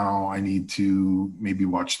that. So now I need to maybe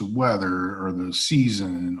watch the weather or the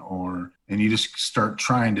season, and you just start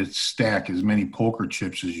trying to stack as many poker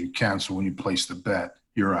chips as you can. So when you place the bet,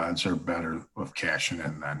 your odds are better of cashing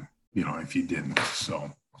in than if you didn't.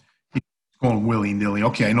 So going willy nilly.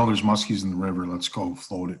 Okay, I know there's muskies in the river. Let's go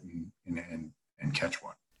float it and catch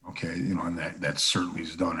one. Okay, and that certainly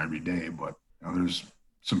is done every day, but there's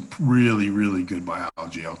some really, really good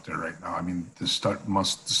biology out there right now. I mean, the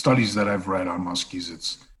studies that I've read on muskies,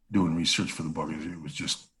 it's doing research for the book, it was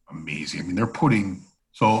just amazing. I mean,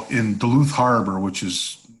 so in Duluth Harbor, which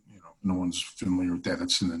is, no one's familiar with that.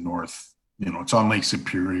 That's in the north, it's on Lake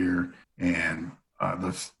Superior, and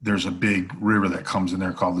there's a big river that comes in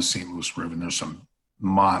there called the St. Louis River, and there's some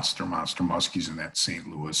monster muskies in that St.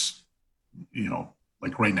 Louis,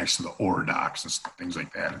 like right next to the ore docks and things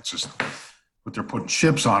like that. It's just, but they're putting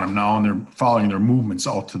chips on them now, and they're following their movements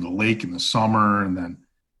out to the lake in the summer. And then,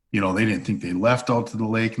 they didn't think they left out to the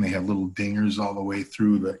lake, and they have little dingers all the way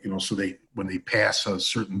through so when they pass a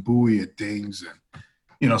certain buoy, it dings.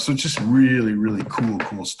 And, so it's just really, really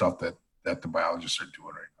cool stuff that the biologists are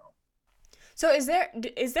doing right now. So is there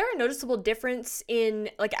a noticeable difference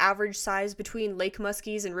in like average size between lake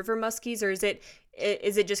muskies and river muskies, or is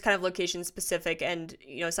it just kind of location specific? And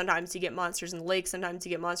sometimes you get monsters in the lake, sometimes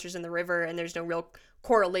you get monsters in the river, and there's no real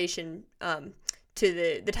correlation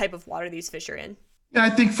to the type of water these fish are in. Yeah,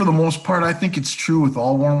 I think for the most part, I think it's true with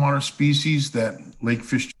all warm water species that lake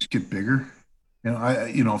fish just get bigger.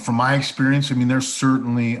 From my experience, I mean, there's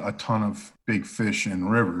certainly a ton of big fish in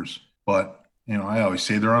rivers, but I always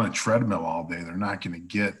say they're on a treadmill all day. They're not going to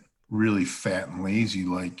get really fat and lazy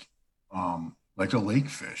like a lake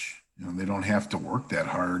fish. They don't have to work that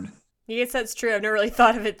hard. I guess that's true. I've never really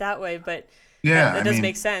thought of it that way, but yeah, that does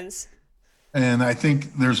make sense. And I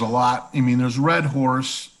think there's a lot. I mean, there's red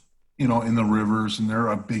horse, in the rivers, and they're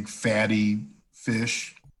a big fatty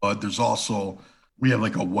fish. But there's also, we have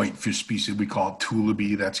like a whitefish species we call it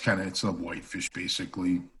tullaby. It's a whitefish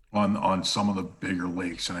basically on some of the bigger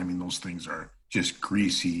lakes. And I mean, those things are just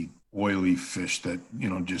greasy, oily fish that,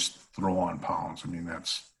 just throw on pounds. I mean,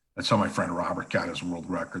 that's how my friend Robert got his world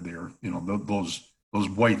record there. Those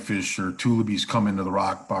whitefish or tullabies come into the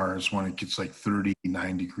rock bars when it gets like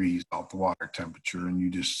 39 degrees out the water temperature, and you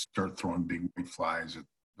just start throwing big white flies at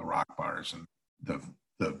the rock bars, and the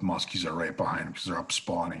muskies are right behind them because they're up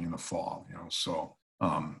spawning in the fall. So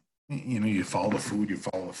you follow the food, you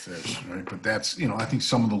follow the fish, right? But that's I think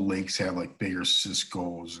some of the lakes have like bigger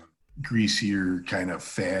ciscos and greasier, kind of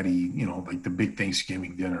fatty, like the big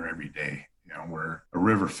Thanksgiving dinner every day. Where a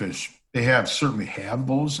river fish, they certainly have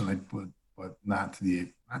those, but not to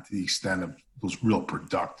the extent of those real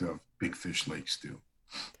productive big fish lakes do.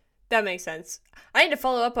 That makes sense. I need to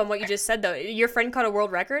follow up on what you just said, though. Your friend caught a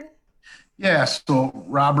world record? Yeah, so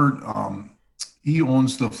Robert, he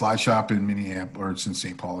owns the fly shop in Minneapolis, or it's in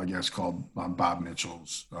St. Paul, I guess, called Bob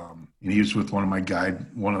Mitchell's. And he was with a guy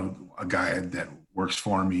that works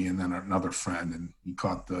for me, and then another friend, and he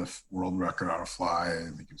caught the world record on a fly.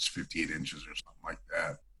 I think it's 58 inches or something like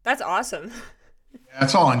that. That's awesome. Yeah,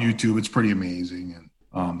 it's all on YouTube. It's pretty amazing.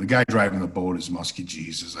 And the guy driving the boat is Muskie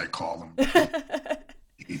Jesus, I call him.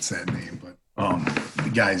 He hates that name, but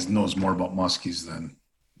the guy knows more about muskies than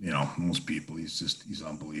most people. He's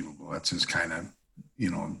unbelievable. That's his kind of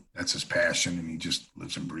that's his passion, and he just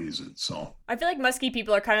lives and breathes it. So I feel like muskie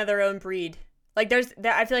people are kind of their own breed. Like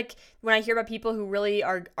I feel like when I hear about people who really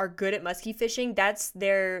are good at muskie fishing, that's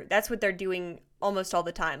what they're doing almost all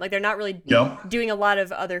the time. Like they're not really doing a lot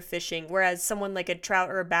of other fishing. Whereas someone like a trout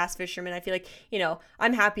or a bass fisherman, I feel like,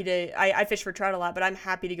 I'm happy I fish for trout a lot, but I'm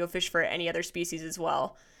happy to go fish for any other species as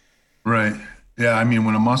well. Right. Yeah. I mean,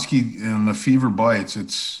 when a muskie and the fever bites,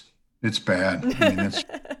 it's bad. I mean, it's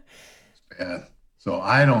bad. So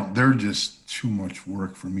they're just too much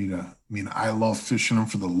work for me I love fishing them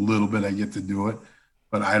for the little bit I get to do it,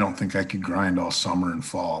 but I don't think I could grind all summer and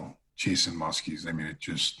fall chasing muskies. I mean,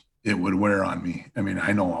 it would wear on me. I mean,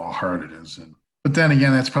 I know how hard it is. But then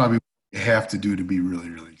again, that's probably what you have to do to be really,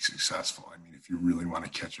 really successful. I mean, if you really want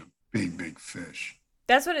to catch a big, big fish.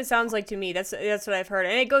 That's what it sounds like to me. That's what I've heard.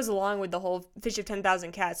 And it goes along with the whole fish of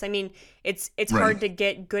 10,000 cats. I mean, it's right. Hard to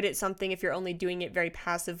get good at something if you're only doing it very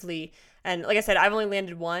passively. And like I said, I've only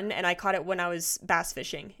landed one, and I caught it when I was bass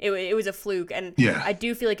fishing. It was a fluke, and I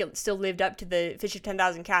do feel like it still lived up to the fish of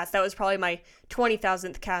 10,000 casts. That was probably my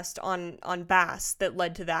 20,000th cast on bass that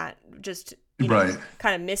led to that just kind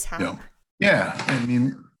of mishap. Yeah, I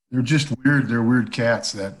mean, they're just weird. They're weird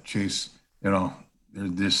cats that chase. They're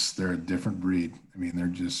a different breed. I mean,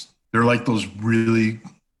 they're like those really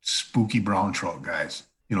spooky brown trout guys.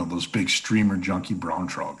 Those big streamer junky brown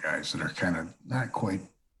trout guys that are kind of not quite.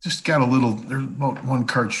 Just got they're about one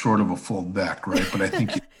card short of a full deck, right? But I think,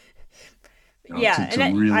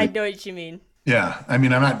 I know what you mean. Yeah. I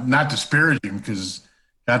mean, I'm not disparaging because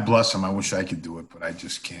God bless them. I wish I could do it, but I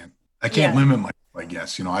just can't. I can't limit myself, I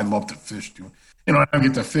guess. I'd love to fish too. I don't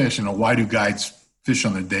get to fish. Why do guides fish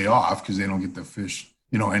on their day off? Because they don't get to fish,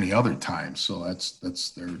 any other time. So that's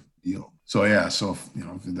their deal. So, yeah. So, if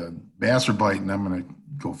the bass are biting, I'm going to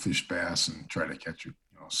go fish bass and try to catch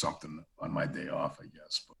something on my day off, I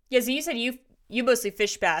guess. But, yeah, so you said you mostly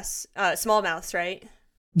fish bass, smallmouths, right?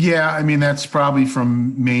 Yeah, I mean, that's probably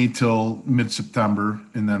from May till mid-September,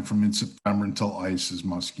 and then from mid-September until ice is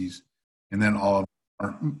muskies, and then all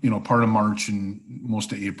of, part of March and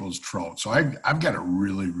most of April is trout. So I've got a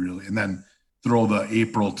really, really, and then throw the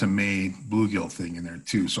April to May bluegill thing in there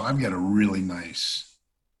too. So I've got a really nice,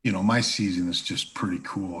 my season is just pretty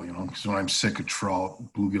cool, because when I'm sick of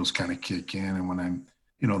trout, bluegills kind of kick in, and when I'm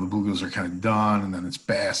the bluegills are kind of done, and then it's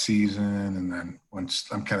bass season. And then once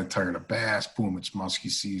I'm kind of tired of bass, boom, it's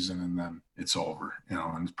muskie season, and then it's over,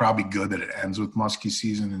 and it's probably good that it ends with muskie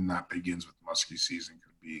season and not begins with muskie season.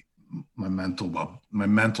 Could be my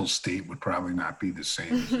mental state would probably not be the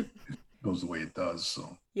same as it goes the way it does.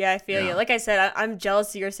 So yeah, I feel you. Like I said, I'm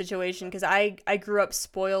jealous of your situation because I grew up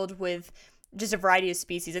spoiled with just a variety of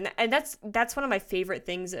species, and that's one of my favorite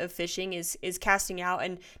things of fishing is casting out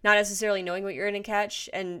and not necessarily knowing what you're going to catch,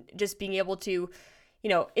 and just being able to,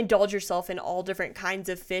 indulge yourself in all different kinds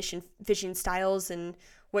of fish and fishing styles and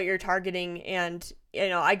what you're targeting. And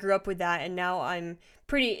I grew up with that, and now I'm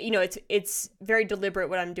pretty, it's very deliberate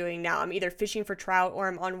what I'm doing now. I'm either fishing for trout, or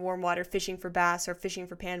I'm on warm water fishing for bass or fishing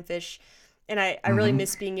for panfish. And I really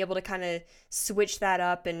miss being able to kind of switch that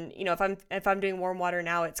up. And if I'm doing warm water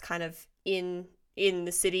now, it's kind of in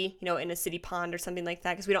the city, in a city pond or something like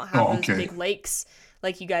that, because we don't have those big lakes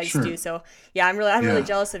like you guys do. So yeah, I'm really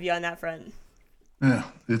jealous of you on that front. Yeah,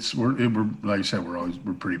 we're like I said,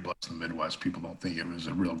 we're pretty blessed in the Midwest. People don't think it was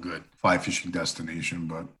a real good fly fishing destination,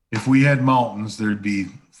 but if we had mountains, there'd be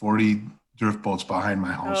 40 drift boats behind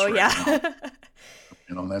my house. Oh right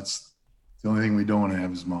now. That's the only thing we don't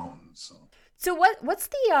have is mountains. So what's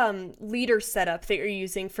the leader setup that you're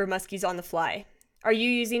using for muskies on the fly? Are you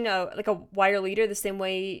using a wire leader the same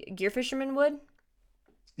way gear fishermen would?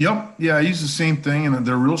 Yep. Yeah, I use the same thing, and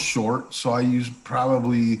they're real short. So I use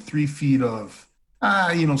probably 3 feet of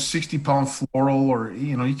 60-pound floral, or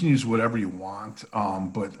you can use whatever you want.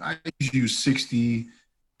 But I usually use 60.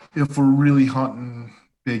 If we're really hunting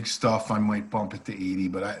big stuff, I might bump it to 80,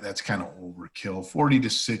 but that's kind of overkill. 40 to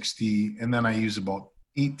 60, and then I use about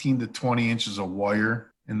 18 to 20 inches of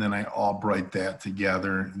wire, and then I Albright that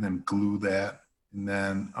together and then glue that. And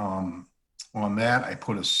then on that, I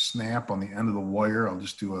put a snap on the end of the wire. I'll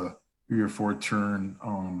just do a 3 or 4 turn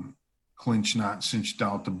clinch knot, cinched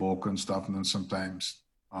out the boca and stuff. And then sometimes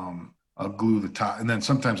I'll glue the top, and then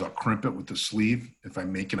sometimes I'll crimp it with the sleeve if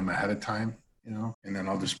I'm making them ahead of time, and then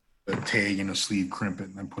I'll just put a tag in a sleeve, crimp it,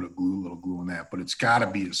 and then put a little glue in that. But it's got to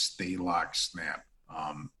be a stay lock snap.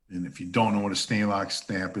 And if you don't know what a stay lock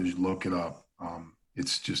snap is, look it up.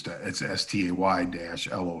 It's STAY-LOC,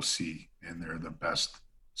 and they're the best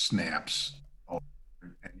snaps.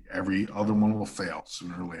 And every other one will fail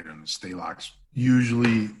sooner or later. And the stay locks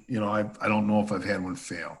usually, I don't know if I've had one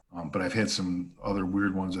fail, but I've had some other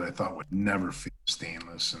weird ones that I thought would never fail.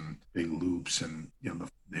 Stainless and big loops, and the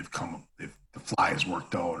fly has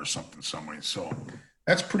worked out or something some way. So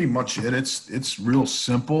that's pretty much it. It's real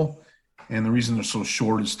simple. And the reason they're so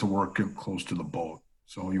short is to work close to the boat.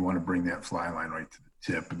 So you want to bring that fly line right to the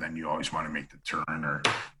tip, and then you always want to make the turn or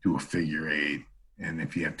do a figure 8. And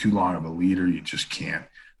if you have too long of a leader, you just can't.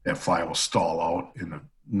 That fly will stall out, and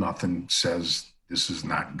nothing says this is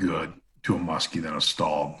not good to a muskie than a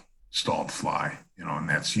stalled fly. And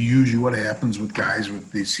that's usually what happens with guys.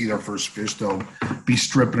 They see their first fish, they'll be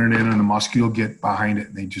stripping it in, and the muskie will get behind it,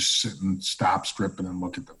 and they just sit and stop stripping and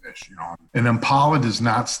look at the fish. And Impala does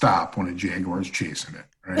not stop when a jaguar is chasing it,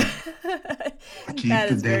 right?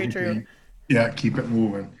 That is very true. Yeah, keep it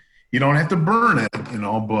moving. You don't have to burn it,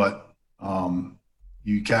 but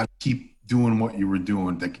you got to keep doing what you were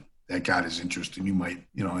doing that got his interest, and you might,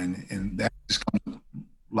 and that just comes with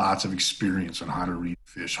lots of experience on how to read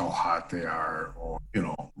fish, how hot they are, or,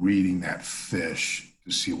 reading that fish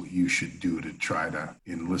to see what you should do to try to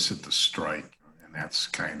elicit the strike. And that's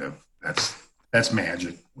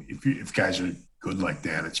magic. If guys are good like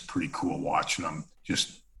that, it's pretty cool watching them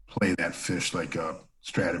just play that fish like a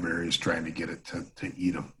Stradivarius, trying to get it to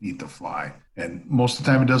eat the fly. And most of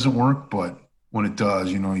the time it doesn't work, but when it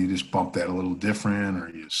does, you just bump that a little different, or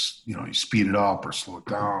you speed it up or slow it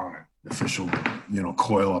down, and the fish will,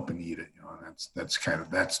 coil up and eat it.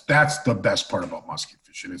 That's the best part about muskie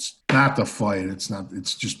fishing. It's not the fight.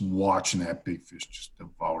 It's just watching that big fish just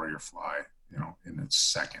devour your fly, in its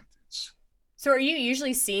second. So are you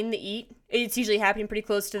usually seeing the eat? It's usually happening pretty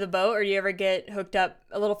close to the boat, or do you ever get hooked up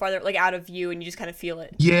a little farther, like out of view, and you just kind of feel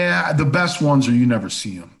it? Yeah, the best ones are you never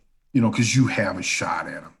see them, because you have a shot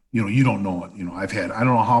at them. You don't know it. I don't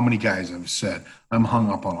know how many guys I've said, I'm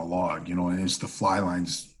hung up on a log, and it's the fly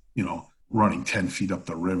lines, running 10 feet up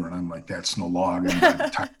the river. And I'm like, that's no log. And by the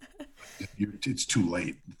time it's too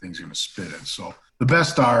late. The thing's going to spit it. So the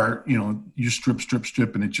best are, you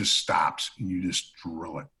strip, and it just stops, and you just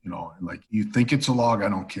drill it, and like you think it's a log. I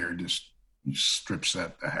don't care. Just strip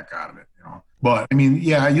set the heck out of it, But I mean,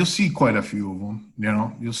 yeah, you'll see quite a few of them,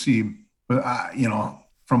 you'll see, but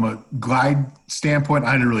from a glide standpoint,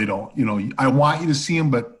 I really don't, I want you to see them,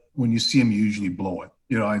 but when you see them, you usually blow it.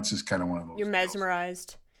 It's just kind of one of those. You're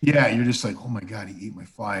mesmerized. Yeah, you're just like, oh my God, he ate my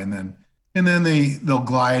fly. And then they'll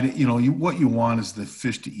glide. What you want is the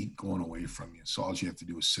fish to eat going away from you. So all you have to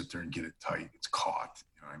do is sit there and get it tight. It's caught.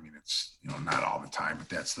 It's, not all the time, but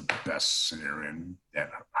that's the best scenario, and that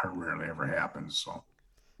rarely ever happens. So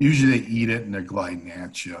usually they eat it and they're gliding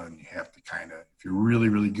at you, and you have to kind of, if you're really,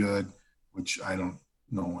 really good, which I don't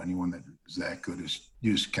know anyone that is that good, is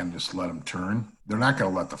you just kind of just let them turn. They're not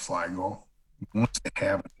going to let the fly go. Once they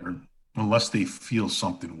have it, unless they feel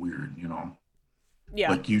something weird,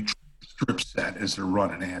 Yeah. Like you strip set as they're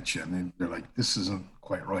running at you, and they're like, this isn't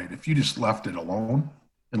quite right. If you just left it alone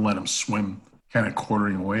and let them swim kind of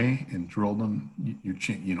quartering away and drilled them,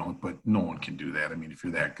 but no one can do that. I mean, if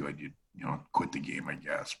you're that good, you quit the game, I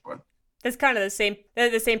guess. But that's kind of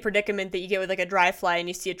the same predicament that you get with like a dry fly and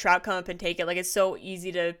you see a trout come up and take it. Like, it's so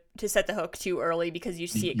easy to set the hook too early because you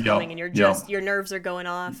see it coming and your nerves are going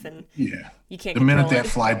off and you can't. The minute that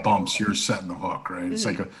fly bumps, you're setting the hook, right? It's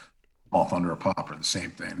like a mouth under a popper, the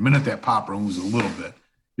same thing. The minute that popper moves a little bit,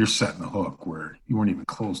 you're setting the hook where you weren't even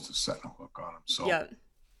close to setting a hook on them. So,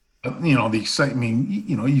 the excitement,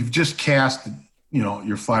 you've just cast,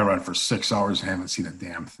 your fly rod for 6 hours and haven't seen a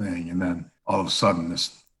damn thing. And then all of a sudden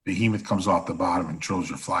this behemoth comes off the bottom and drills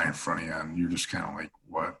your fly in front of you. And you're just kind of like,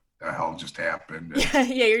 what the hell just happened? And,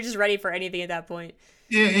 yeah, you're just ready for anything at that point.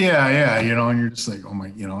 Yeah. And you're just like, oh my,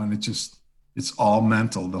 and it's all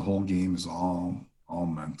mental. The whole game is all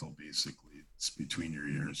mental, basically. It's between your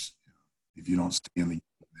ears. If you don't stay in the game,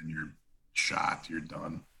 then you're shot, you're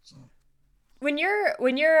done. So. When you're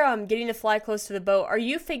getting the fly close to the boat, are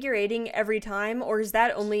you figure eighting every time, or is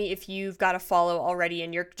that only if you've got a follow already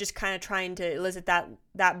and you're just kind of trying to elicit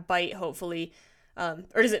that bite, hopefully, or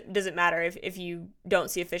does it matter if you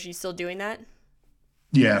don't see a fish? Are you still doing that?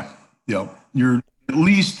 Yeah. You're at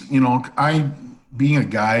least, I being a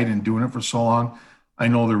guide and doing it for so long, I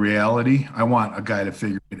know the reality. I want a guy to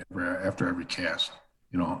figure it after every cast.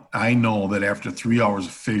 I know that after 3 hours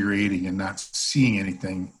of figure eighting and not seeing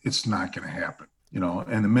anything, it's not going to happen,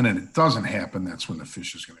 and the minute it doesn't happen, that's when the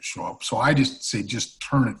fish is going to show up. So I just say, just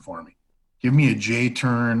turn it for me. Give me a J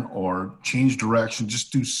turn or change direction.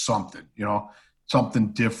 Just do something, something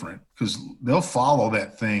different, because they'll follow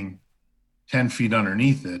that thing 10 feet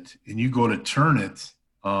underneath it, and you go to turn it.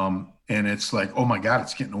 And it's like, oh my God,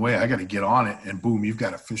 it's getting away. I got to get on it. And boom, you've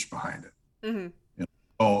got a fish behind it. Mm-hmm.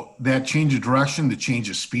 So that change of direction, the change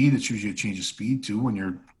of speed, it's usually a change of speed too when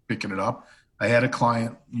you're picking it up. I had a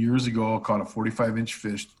client years ago, caught a 45-inch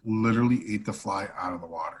fish, literally ate the fly out of the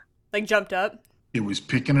water. Like jumped up? It was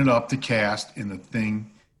picking it up to cast, and the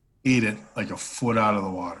thing ate it like a foot out of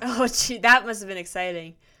the water. Oh, gee, that must have been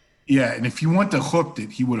exciting. Yeah, and if you went to hooked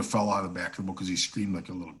it, he would have fell out of the back of the boat because he screamed like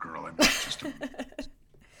a little girl. I mean, it's just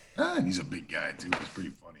and he's a big guy too. It's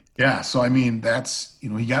pretty funny. Yeah, so I mean, that's,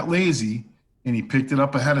 he got lazy and he picked it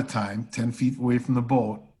up ahead of time, 10 feet away from the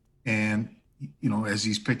boat. And, as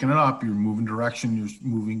he's picking it up, you're moving direction,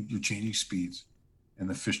 you're changing speeds. And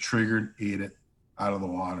the fish triggered, ate it out of the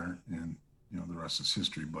water, and, the rest is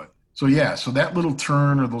history. But so that little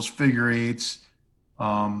turn or those figure eights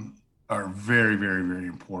are very, very, very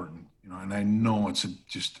important. And I know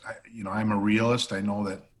I'm a realist. I know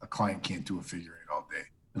that a client can't do a figure eight all day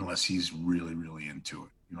unless he's really, really into it.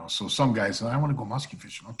 So some guys say, I want to go musky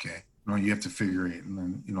fishing. Okay. You have to figure eight, and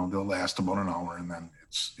then, they'll last about an hour, and then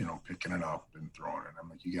it's, picking it up and throwing it. I'm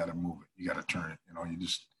like, you got to move it. You got to turn it.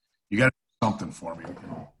 You got to do something for me.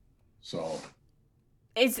 So.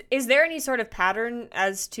 Is there any sort of pattern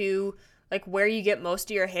as to like where you get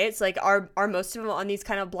most of your hits? Like are most of them on these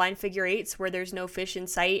kind of blind figure eights where there's no fish in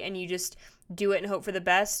sight and you just do it and hope for the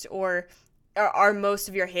best, or are most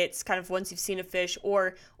of your hits kind of once you've seen a fish,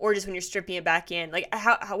 or just when you're stripping it back in? Like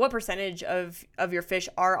what percentage of your fish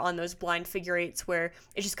are on those blind figure eights where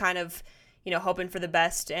it's just kind of, hoping for the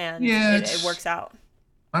best and it works out?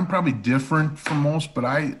 I'm probably different from most, but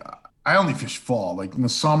I only fish fall. Like in the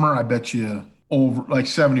summer, I bet you over like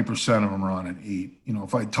 70% of them are on an 8.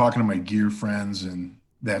 If I'm talking to my gear friends and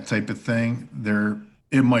that type of thing,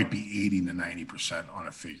 it might be 80 to 90% on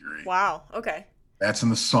a figure 8. Wow. Okay. That's in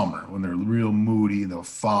the summer when they're real moody. They'll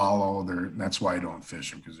follow. That's why I don't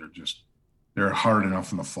fish them, because they're hard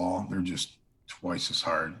enough in the fall. They're just twice as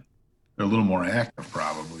hard. They're a little more active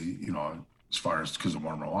probably, as far as because of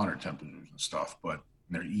warmer water temperatures and stuff, but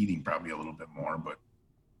they're eating probably a little bit more. But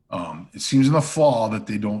it seems in the fall that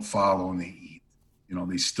they don't follow and they eat.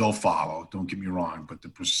 They still follow, don't get me wrong, but the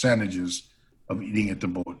percentages of eating at the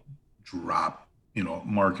boat drop,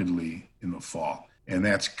 markedly in the fall. And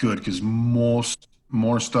that's good because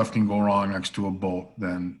more stuff can go wrong next to a boat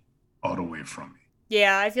than out away from me.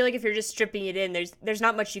 Yeah, I feel like if you're just stripping it in, there's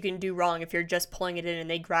not much you can do wrong if you're just pulling it in and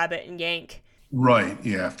they grab it and yank. Right,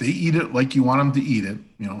 yeah. If they eat it like you want them to eat it,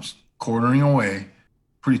 quartering away,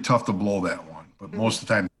 pretty tough to blow that one. But most of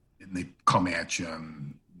the time, they come at you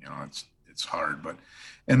and, it's hard.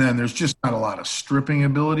 And then there's just not a lot of stripping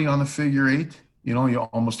ability on the figure eight. you know, you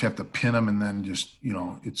almost have to pin them and then just, you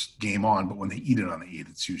know, it's game on. But when they eat it on the eat,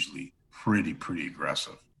 it's usually pretty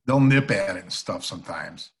aggressive. They'll nip at it and stuff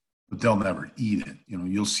sometimes, but they'll never eat it. You know,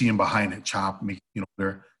 you'll see them behind it chop, you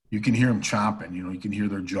know, you can hear them chomping, you know, you can hear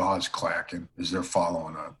their jaws clacking as they're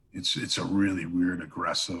following up. It's a really weird,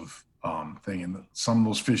 aggressive thing. And some of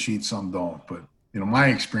those fish eat, some don't. But, you know, my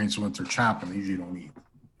experience when they're chomping, they usually don't eat.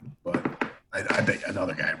 But I bet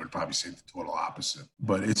another guy would probably say the total opposite.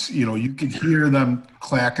 But it's, you know, you can hear them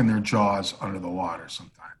clacking their jaws under the water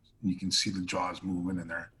sometimes. You can see the jaws moving and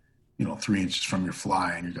they're, you know, 3 inches from your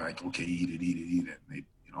fly and you're like, okay, eat it. And they,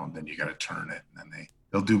 you know, and then you got to turn it. And then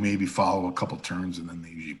they'll do maybe follow a couple turns and then they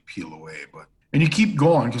usually peel away. And you keep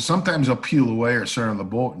going because sometimes they'll peel away or start on the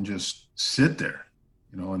boat and just sit there,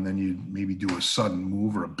 you know, and then you maybe do a sudden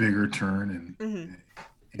move or a bigger turn.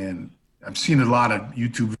 And I've seen a lot of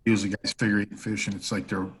YouTube videos of guys figure eight fish, and it's like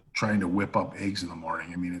they're trying to whip up eggs in the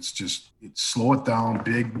morning. I mean, it's slow it down,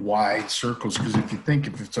 big, wide circles. Because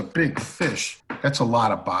if it's a big fish, that's a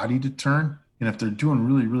lot of body to turn. And if they're doing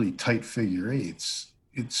really, really tight figure eights,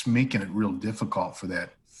 it's making it real difficult for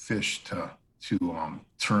that fish to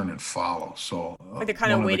turn and follow. So like they're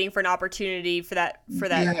kind of waiting for an opportunity for that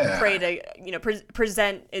prey to, you know,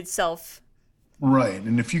 present itself. Right.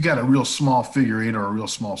 And if you got a real small figure eight or a real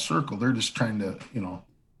small circle, they're just trying to, you know,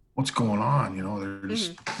 what's going on? You know, they're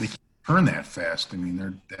just, they can't turn that fast. I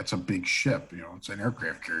mean, that's a big ship, you know, it's an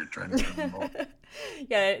aircraft carrier trying to turn the boat.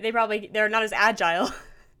 Yeah. They're not as agile.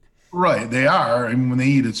 Right. They are. I mean, when they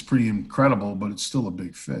eat, it's pretty incredible, but it's still a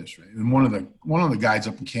big fish. Right. And one of the guys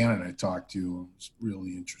up in Canada I talked to was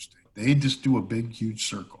really interesting. They just do a big, huge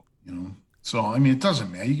circle, you know? So, I mean, it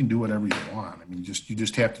doesn't matter. You can do whatever you want. I mean, you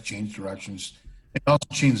just have to change directions. It also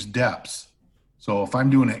changes depths. So if I'm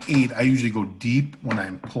doing an 8, I usually go deep when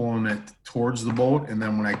I'm pulling it towards the boat. And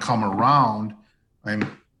then when I come around,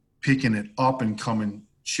 I'm picking it up and coming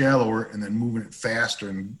shallower and then moving it faster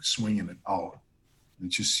and swinging it out. It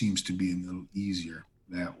just seems to be a little easier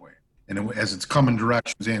that way. And as it's coming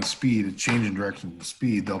directions and speed, it's changing directions and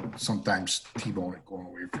speed, they'll sometimes T-bone it going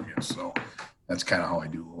away from you. So that's kind of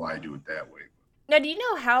why I do it that way. Now, do you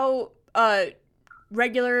know how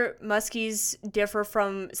regular muskies differ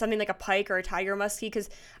from something like a pike or a tiger muskie? Because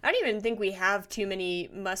I don't even think we have too many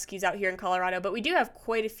muskies out here in Colorado, but we do have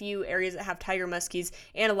quite a few areas that have tiger muskies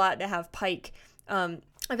and a lot that have pike. I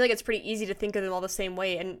feel like it's pretty easy to think of them all the same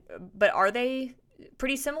way. But are they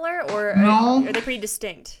pretty similar, or are they pretty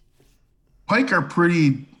distinct? Pike are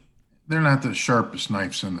they're not the sharpest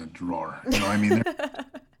knives in the drawer. You know, I mean,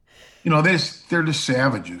 you know, they're just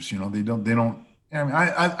savages. You know, they don't. I mean,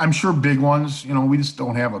 I'm sure big ones, you know, we just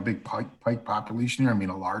don't have a big pike population here. I mean,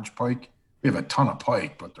 a large pike. We have a ton of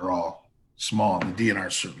pike, but they're all small. And the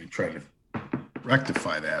DNR certainly try to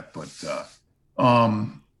rectify that. But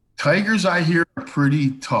tigers, I hear, are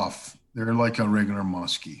pretty tough. They're like a regular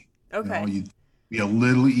muskie. Okay. You know, you'd be a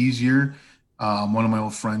little easier. One of my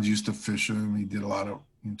old friends used to fish them. He took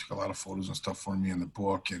a lot of photos and stuff for me in the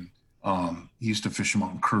book. And he used to fish them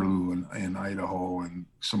out in Curlew and Idaho and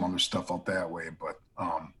some other stuff out that way. But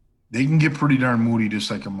they can get pretty darn moody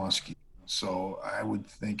just like a muskie. So I would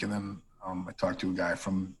think, and then I talked to a guy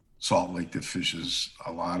from Salt Lake that fishes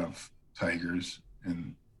a lot of tigers.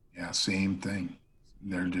 And yeah, same thing.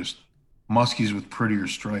 They're just muskies with prettier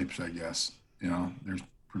stripes, I guess. You know, they're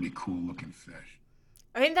pretty cool looking fish.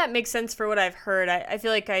 I think that makes sense for what I've heard. I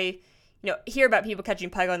feel like I hear about people catching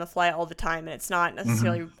pike on the fly all the time, and it's not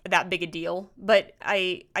necessarily that big a deal. But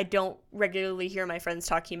I don't regularly hear my friends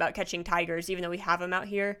talking about catching tigers, even though we have them out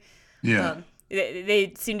here. Yeah.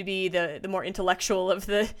 They seem to be the more intellectual of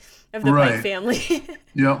the right. pike family.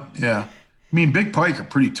 Yep. Yeah. I mean, big pike are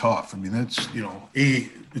pretty tough. I mean, that's, you know,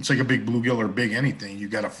 it's like a big bluegill or big anything. You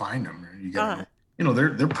got to find them. You got to, you know,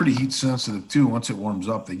 they're pretty heat sensitive too. Once it warms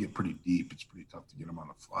up, they get pretty deep. It's pretty tough to get them on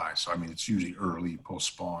the fly. So, I mean, it's usually early post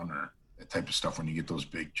spawn or that type of stuff when you get those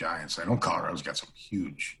big giants. I know Colorado's got some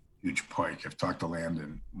huge pike. I've talked to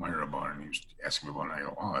Landon Meyer about it, and he was asking me about it. I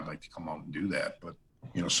go, oh, I'd like to come out and do that. But,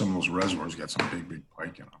 you know, some of those reservoirs got some big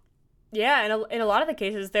pike in them. Yeah, and in a lot of the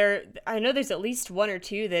cases, I know there's at least one or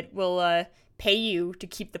two that will pay you to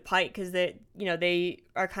keep the pike because they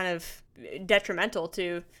are kind of detrimental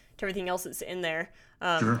to everything else that's in there.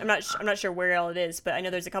 Sure. I'm not sure where all it is, but I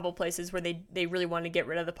know there's a couple places where they really want to get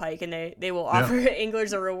rid of the pike, and they will offer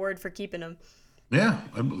anglers a reward for keeping them. Yeah,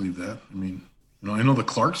 I believe that. I mean, you know, I know the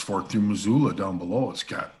Clark's Fork through Missoula down below, it's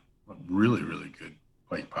got a really, really good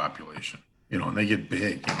pike population. You know, and they get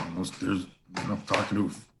big. You know, I'm talking to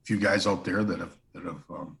a few guys out there that have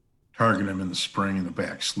targeted them in the spring in the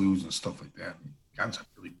back sloughs and stuff like that. And got some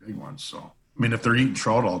really big ones. So, I mean, if they're eating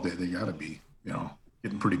trout all day, they got to be, you know,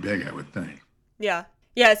 getting pretty big, I would think. Yeah.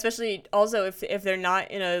 Yeah, especially also if they're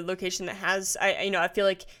not in a location that has, I feel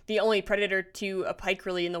like the only predator to a pike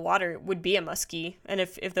really in the water would be a muskie. And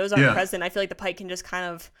if those aren't present, I feel like the pike can just kind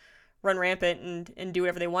of run rampant and do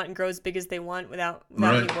whatever they want and grow as big as they want without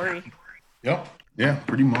any worry. Yep. Yeah,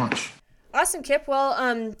 pretty much. Awesome, Kip.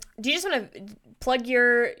 Well, do you just want to plug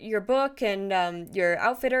your book and your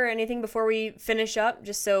outfitter or anything before we finish up,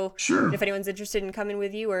 just so if anyone's interested in coming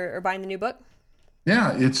with you or buying the new book?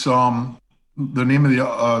 Yeah, it's the name of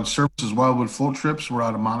the service is Wildwood Float Trips. We're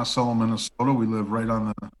out of Monticello, Minnesota. We live right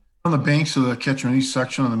on the banks of the catch and release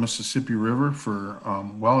section of the Mississippi River for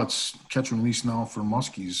it's catch and release now for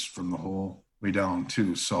muskies from the whole way down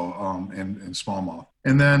too. So and smallmouth.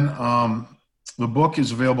 And then the book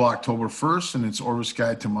is available October 1st, and it's Orvis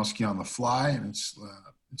Guide to Muskie on the Fly, and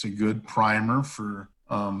it's a good primer for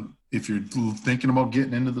if you're thinking about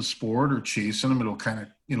getting into the sport or chasing them. It'll kind of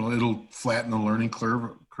it'll flatten the learning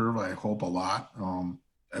curve. I hope a lot.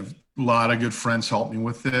 I've a lot of good friends helped me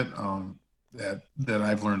with it. That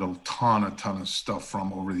I've learned a ton of stuff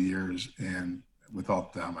from over the years, and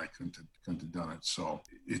without them, I couldn't have done it. So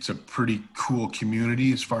it's a pretty cool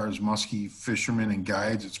community as far as muskie fishermen and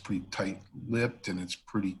guides. It's pretty tight-lipped and it's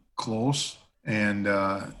pretty close, and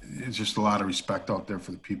it's just a lot of respect out there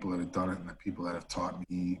for the people that have done it and the people that have taught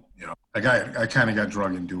me. I kind of got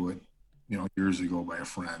drug into it, years ago by a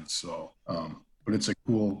friend. So, but it's a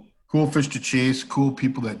cool fish to chase, cool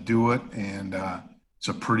people that do it, and it's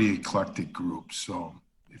a pretty eclectic group. So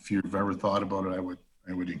if you've ever thought about it, I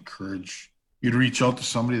would encourage you to reach out to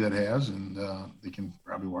somebody that has, and they can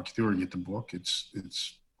probably walk you through or get the book.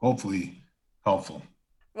 It's hopefully helpful.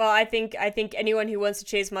 Well, I think anyone who wants to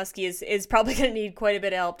chase muskie is probably going to need quite a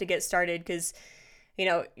bit of help to get started, because,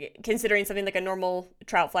 considering something like a normal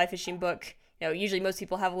trout fly fishing book, usually most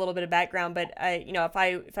people have a little bit of background, but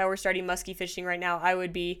if I were starting muskie fishing right now, I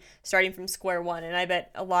would be starting from square one, and I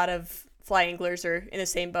bet a lot of fly anglers are in the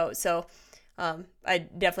same boat. So I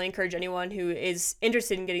definitely encourage anyone who is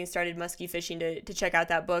interested in getting started muskie fishing to check out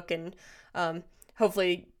that book, and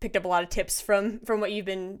hopefully picked up a lot of tips from what you've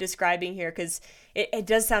been describing here, because it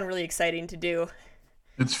does sound really exciting to do.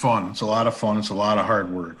 It's fun. It's a lot of fun. It's a lot of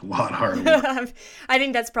hard work. I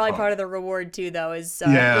think that's probably part of the reward too, though, is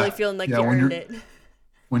really feeling like you earned it.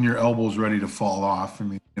 When your elbow's ready to fall off, I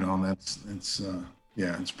mean,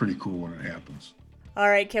 it's pretty cool when it happens. All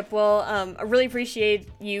right, Kip. Well, I really appreciate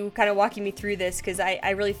you kind of walking me through this, because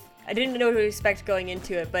I didn't know what to expect going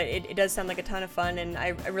into it, but it does sound like a ton of fun, and I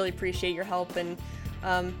really appreciate your help and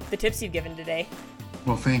the tips you've given today.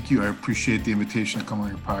 Well, thank you. I appreciate the invitation to come on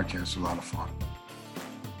your podcast. It's a lot of fun.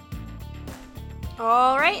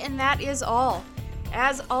 All right, and that is all.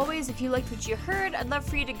 As always, if you liked what you heard, I'd love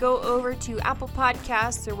for you to go over to Apple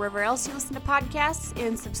Podcasts or wherever else you listen to podcasts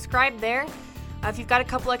and subscribe there. If you've got a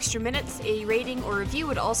couple extra minutes, a rating or review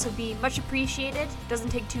would also be much appreciated. It doesn't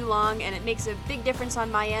take too long, and it makes a big difference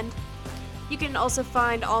on my end. You can also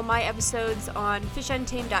find all my episodes on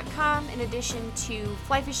fishuntame.com, in addition to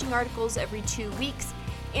fly fishing articles every 2 weeks.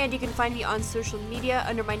 And you can find me on social media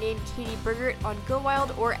under my name, Katie Bergert, on Go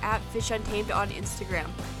Wild or at FishUntamed on Instagram.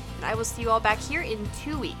 And I will see you all back here in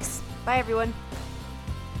 2 weeks. Bye, everyone.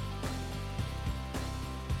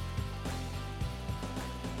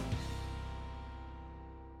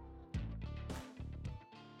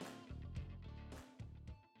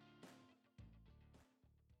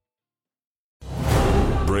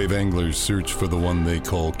 Brave anglers search for the one they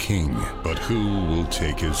call king, but who will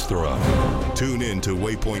take his throne? Tune in to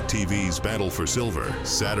Waypoint TV's Battle for Silver,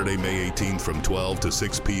 Saturday, May 18th from 12 to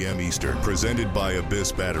 6 p.m. Eastern, presented by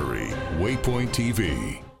Abyss Battery. Waypoint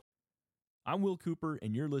TV. I'm Will Cooper,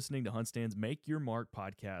 and you're listening to HuntStand's Make Your Mark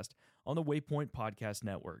podcast on the Waypoint Podcast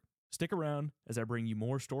Network. Stick around as I bring you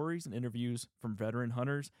more stories and interviews from veteran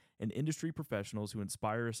hunters and industry professionals who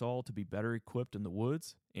inspire us all to be better equipped in the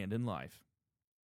woods and in life.